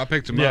couple too. I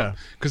picked him up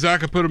because I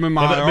could put him in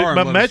my IR.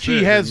 But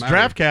Mechie has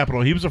draft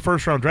capital. He was a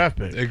first-round draft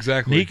pick.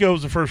 Exactly.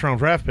 Nico's a first-round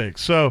draft pick.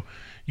 So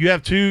you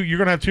have two. You're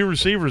going to have 2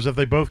 receivers if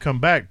they both come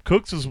back.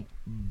 Cooks is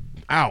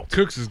out.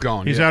 Cooks is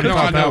gone. He's out.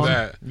 I know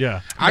that.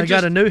 Yeah. I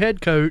got a new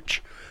head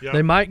coach Yep.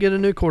 They might get a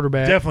new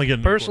quarterback. Definitely get a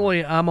new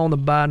Personally, I'm on the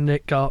buy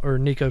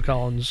Nico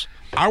Collins.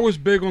 I was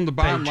big on the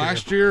buying Thank you.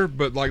 last year,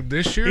 but like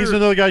this year, He's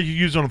another guy you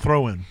use on a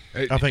throw-in.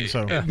 I think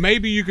so.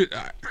 Maybe you could,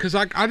 because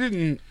I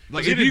didn't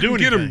like He if didn't you do can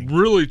get him anything.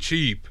 really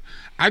cheap.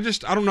 I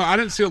don't know. I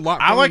didn't see a lot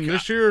from him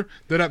this year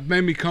that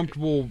made me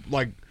comfortable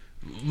like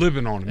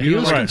living on him. He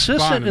was like, consistent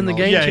buying in the him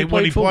games. Yeah, he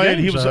when he full played,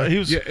 he games, was. though. He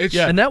was. Yeah, it's-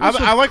 Yeah, And that was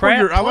I like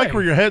where crap I like play.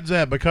 where your head's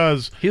at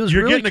because He was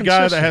you're really getting a guy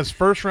that consistent. has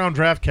first-round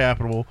draft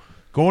capital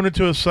going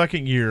into his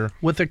second year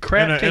with a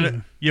crap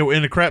team.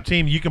 in a crap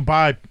team, you can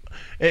buy.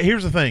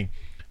 Here's the thing: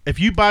 if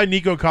you buy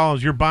Nico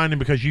Collins, you're buying him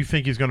because you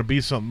think he's going to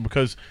be something.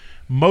 Because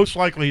most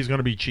likely he's going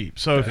to be cheap.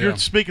 So if you're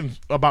speaking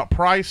about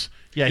price,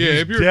 he's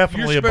if you're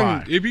definitely a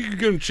buy. If you can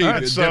get him cheap, All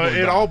right, it's so definitely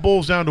a it buy. all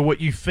boils down to what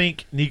you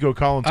think Nico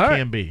Collins All right,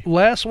 can be.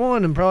 Last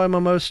one, and probably my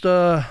most,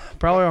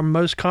 probably our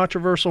most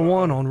controversial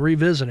one on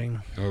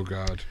revisiting. Oh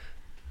God.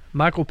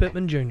 Michael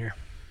Pittman Jr.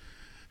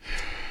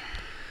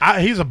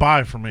 He's a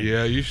buy for me.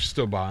 Yeah, you should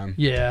still buy him.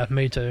 Yeah,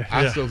 me too.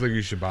 I Yeah. still think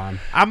you should buy him.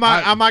 I'm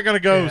not going to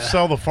go Yeah.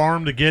 sell the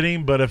farm to get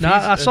him, but if Now,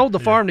 he's, I sold the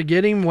farm to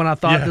get him when I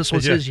thought Yeah, this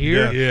was yeah, his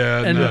year.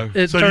 Yeah, And no.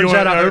 it So you turns want-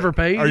 out I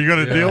overpaid. Are you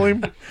going to Yeah. deal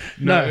him?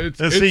 No. it's,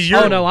 And it's, see,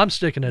 you're- Oh, no, I'm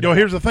sticking it. Yo,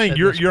 here's the thing. at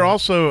You're this you're point.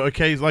 also a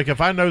case like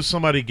if I know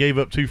somebody gave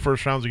up 2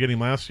 first rounds to get him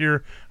last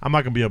year, I'm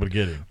not going to be able to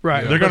get him.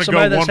 Right. They're But going to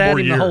somebody go that's one had more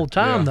him year. the whole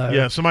time, though.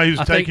 Yeah, somebody who's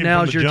I think taking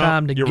now's from the your jump,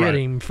 time to you're get right.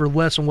 him for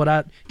less than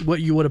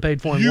what you would have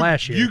paid for him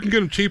last year. You can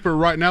get him cheaper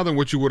right now than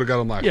what you would have got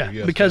him last Yeah, year.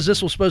 Yes, because definitely.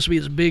 this was supposed to be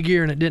his big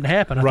year and it didn't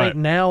happen. I Right. think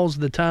now's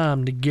the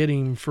time to get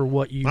him for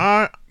what you. All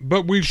right.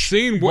 But we've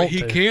seen what he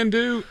Want to. can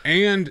do,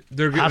 and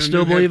they're getting I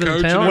still a new believe head in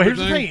coach and talent. Well, here's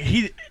the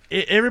everything.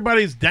 thing.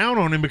 Everybody's down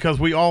on him because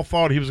we all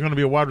thought he was going to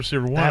be a wide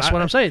receiver one. That's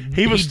what I'm saying.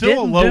 He was still a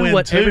didn't low do end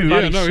what 2,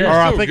 everybody Yeah, no, he said. or was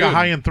I still think a good.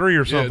 high end 3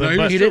 or something. no, he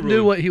but was He still didn't do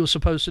really- what he was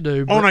supposed to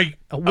do. on but a it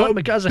wasn't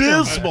because of him.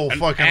 abysmal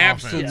fucking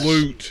offense.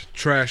 Absolute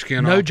trash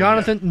can. No offense.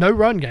 Jonathan, no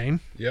run game,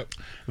 Yep.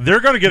 They're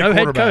going to get no a head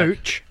quarterback.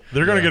 coach.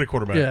 They're going to Yeah. get a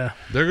quarterback. Yeah,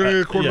 They're going to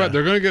get a quarterback. Yeah.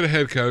 They're going to get a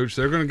head coach.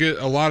 They're going to get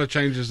a lot of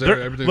changes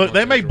there. Everything. Look,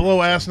 they may change blow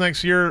around, ass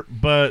next year,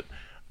 but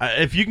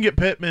if you can get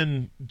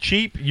Pittman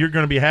cheap, you're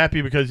going to be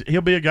happy because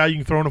he'll be a guy you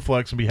can throw in a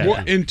flex and be happy.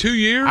 Well, in 2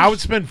 years, I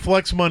would spend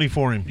flex money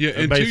for him. Yeah,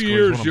 in 2 basically, is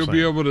years what I'm you'll be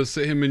saying. able to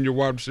sit him in your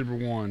wide receiver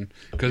one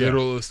because Yeah.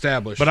 it'll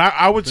establish. But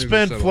I would things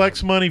spend will settle flex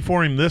out. money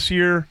for him this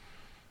year,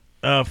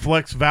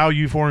 flex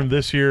value for him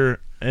this year,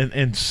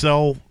 and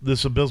sell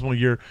this abysmal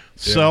year,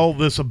 sell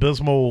this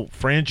abysmal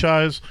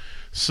franchise,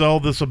 sell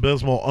this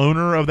abysmal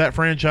owner of that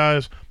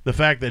franchise. The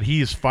fact that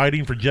he is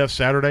fighting for Jeff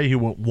Saturday, who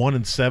went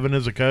 1-7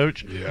 as a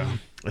coach. Yeah.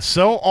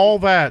 Sell all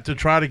that to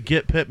try to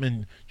get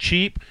Pittman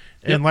cheap.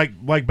 And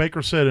like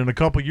Baker said, in a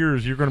couple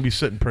years, you're going to be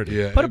sitting pretty.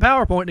 Yeah. put a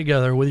PowerPoint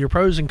together with your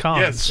pros and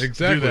cons. Yes,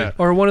 Exactly. Do that.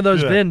 Or one of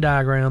those Do that. Venn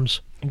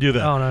diagrams. Do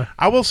that. Oh, no.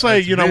 I will say,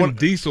 That's you know, Vin when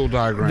Diesel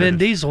diagram. Vin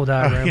Diesel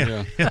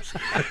diagram. Yeah.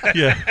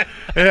 yeah,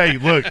 hey,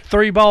 look,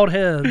 3 bald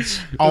heads.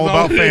 all all-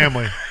 about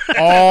family,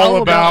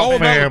 all about All about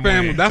family.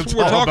 family. That's It's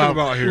what we're all talking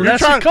about here. Well, You're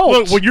that's a trying, cult.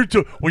 look,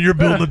 when you're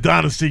building a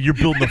dynasty, you're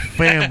building a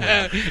family.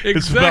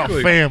 It's about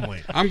Exactly.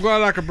 family. I'm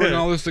glad I could bring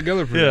all this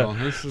together for y'all.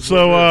 Yeah. This is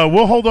So what it is.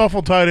 we'll hold off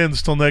on tight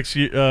ends till next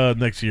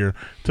year,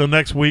 till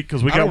next week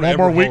because we I got don't one ever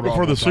more week hold off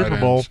before the on Super tight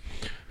Bowl. ends.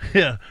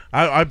 Yeah,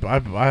 I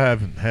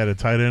haven't had a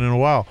tight end in a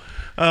while.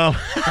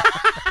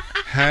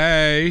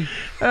 Hey.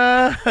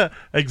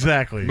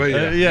 Exactly. But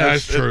yeah,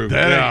 yes, that's true.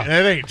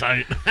 That ain't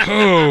tight.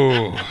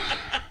 Oh.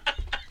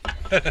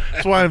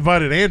 That's why I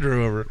invited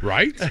Andrew over.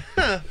 Right?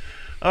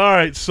 All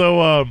right,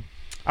 so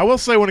I will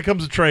say when it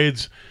comes to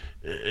trades,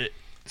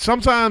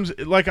 sometimes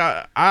like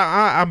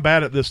I'm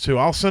bad at this too.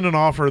 I'll send an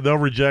offer, they'll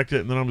reject it,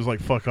 and then I'm just like,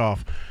 fuck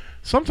off.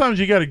 Sometimes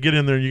you got to get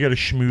in there and you got to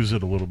schmooze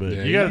it a little bit.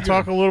 Yeah, you got to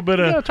talk a little bit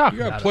You of. gotta talk You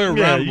got about to play it. around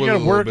Yeah, with you it got a to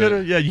little work bit.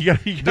 it. Yeah, you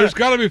got. There's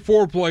got to be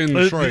foreplay in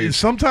the trade.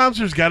 Sometimes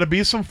there's got to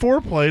be some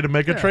foreplay to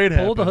make a trade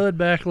happen. Pull the hood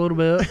back a little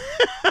bit.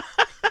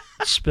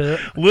 Spit.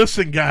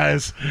 Listen,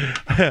 guys,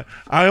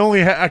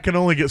 I can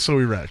only get so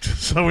erect,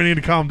 so we need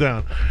to calm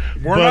down.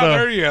 We're But, not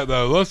there yet,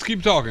 though. Let's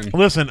keep talking.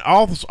 Listen,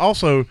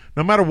 also,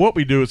 no matter what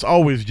we do, it's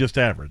always just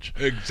average.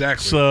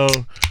 Exactly. So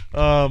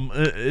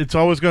it's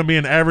always going to be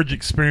an average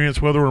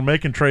experience, whether we're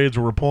making trades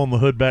or we're pulling the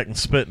hood back and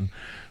spitting.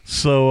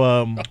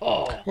 So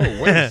Whoa,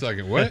 wait a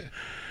second. What?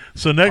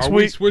 so next Are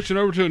we week. switching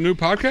over to a new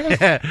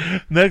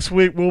podcast? Next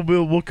week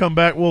we'll come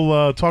back.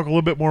 We'll talk a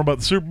little bit more about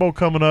the Super Bowl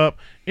coming up.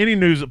 Any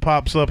news that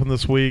pops up in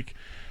this week,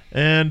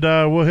 and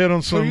we'll hit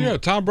on So, some. yeah,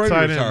 Tom Brady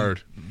tight end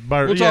retired.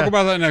 by- We'll yeah. talk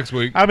about that next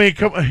week. I mean,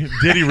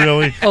 did he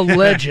really?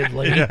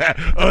 Allegedly.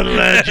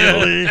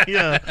 Allegedly,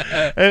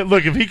 yeah. Hey,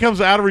 look, if he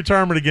comes out of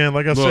retirement again,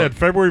 like I said,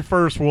 February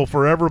 1st will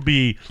forever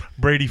be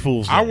Brady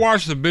Fool's Day. I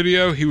watched the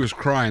video. He was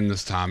crying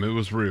this time. It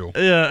was real.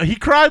 Yeah, he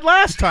cried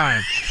last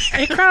time.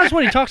 He cries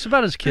when he talks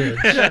about his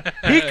kids.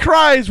 He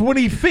cries when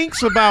he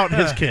thinks about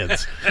his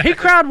kids. He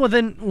cried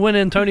when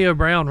Antonio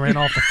Brown ran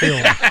off the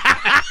field.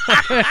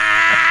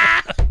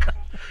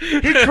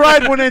 He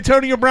cried when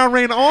Antonio Brown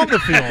ran on the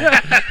field.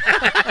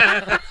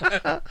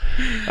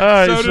 All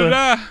right, So did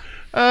I.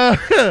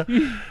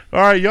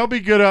 all right, y'all be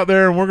good out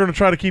there, and we're going to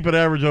try to keep it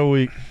average all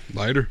week.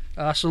 Later.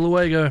 Hasta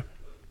luego.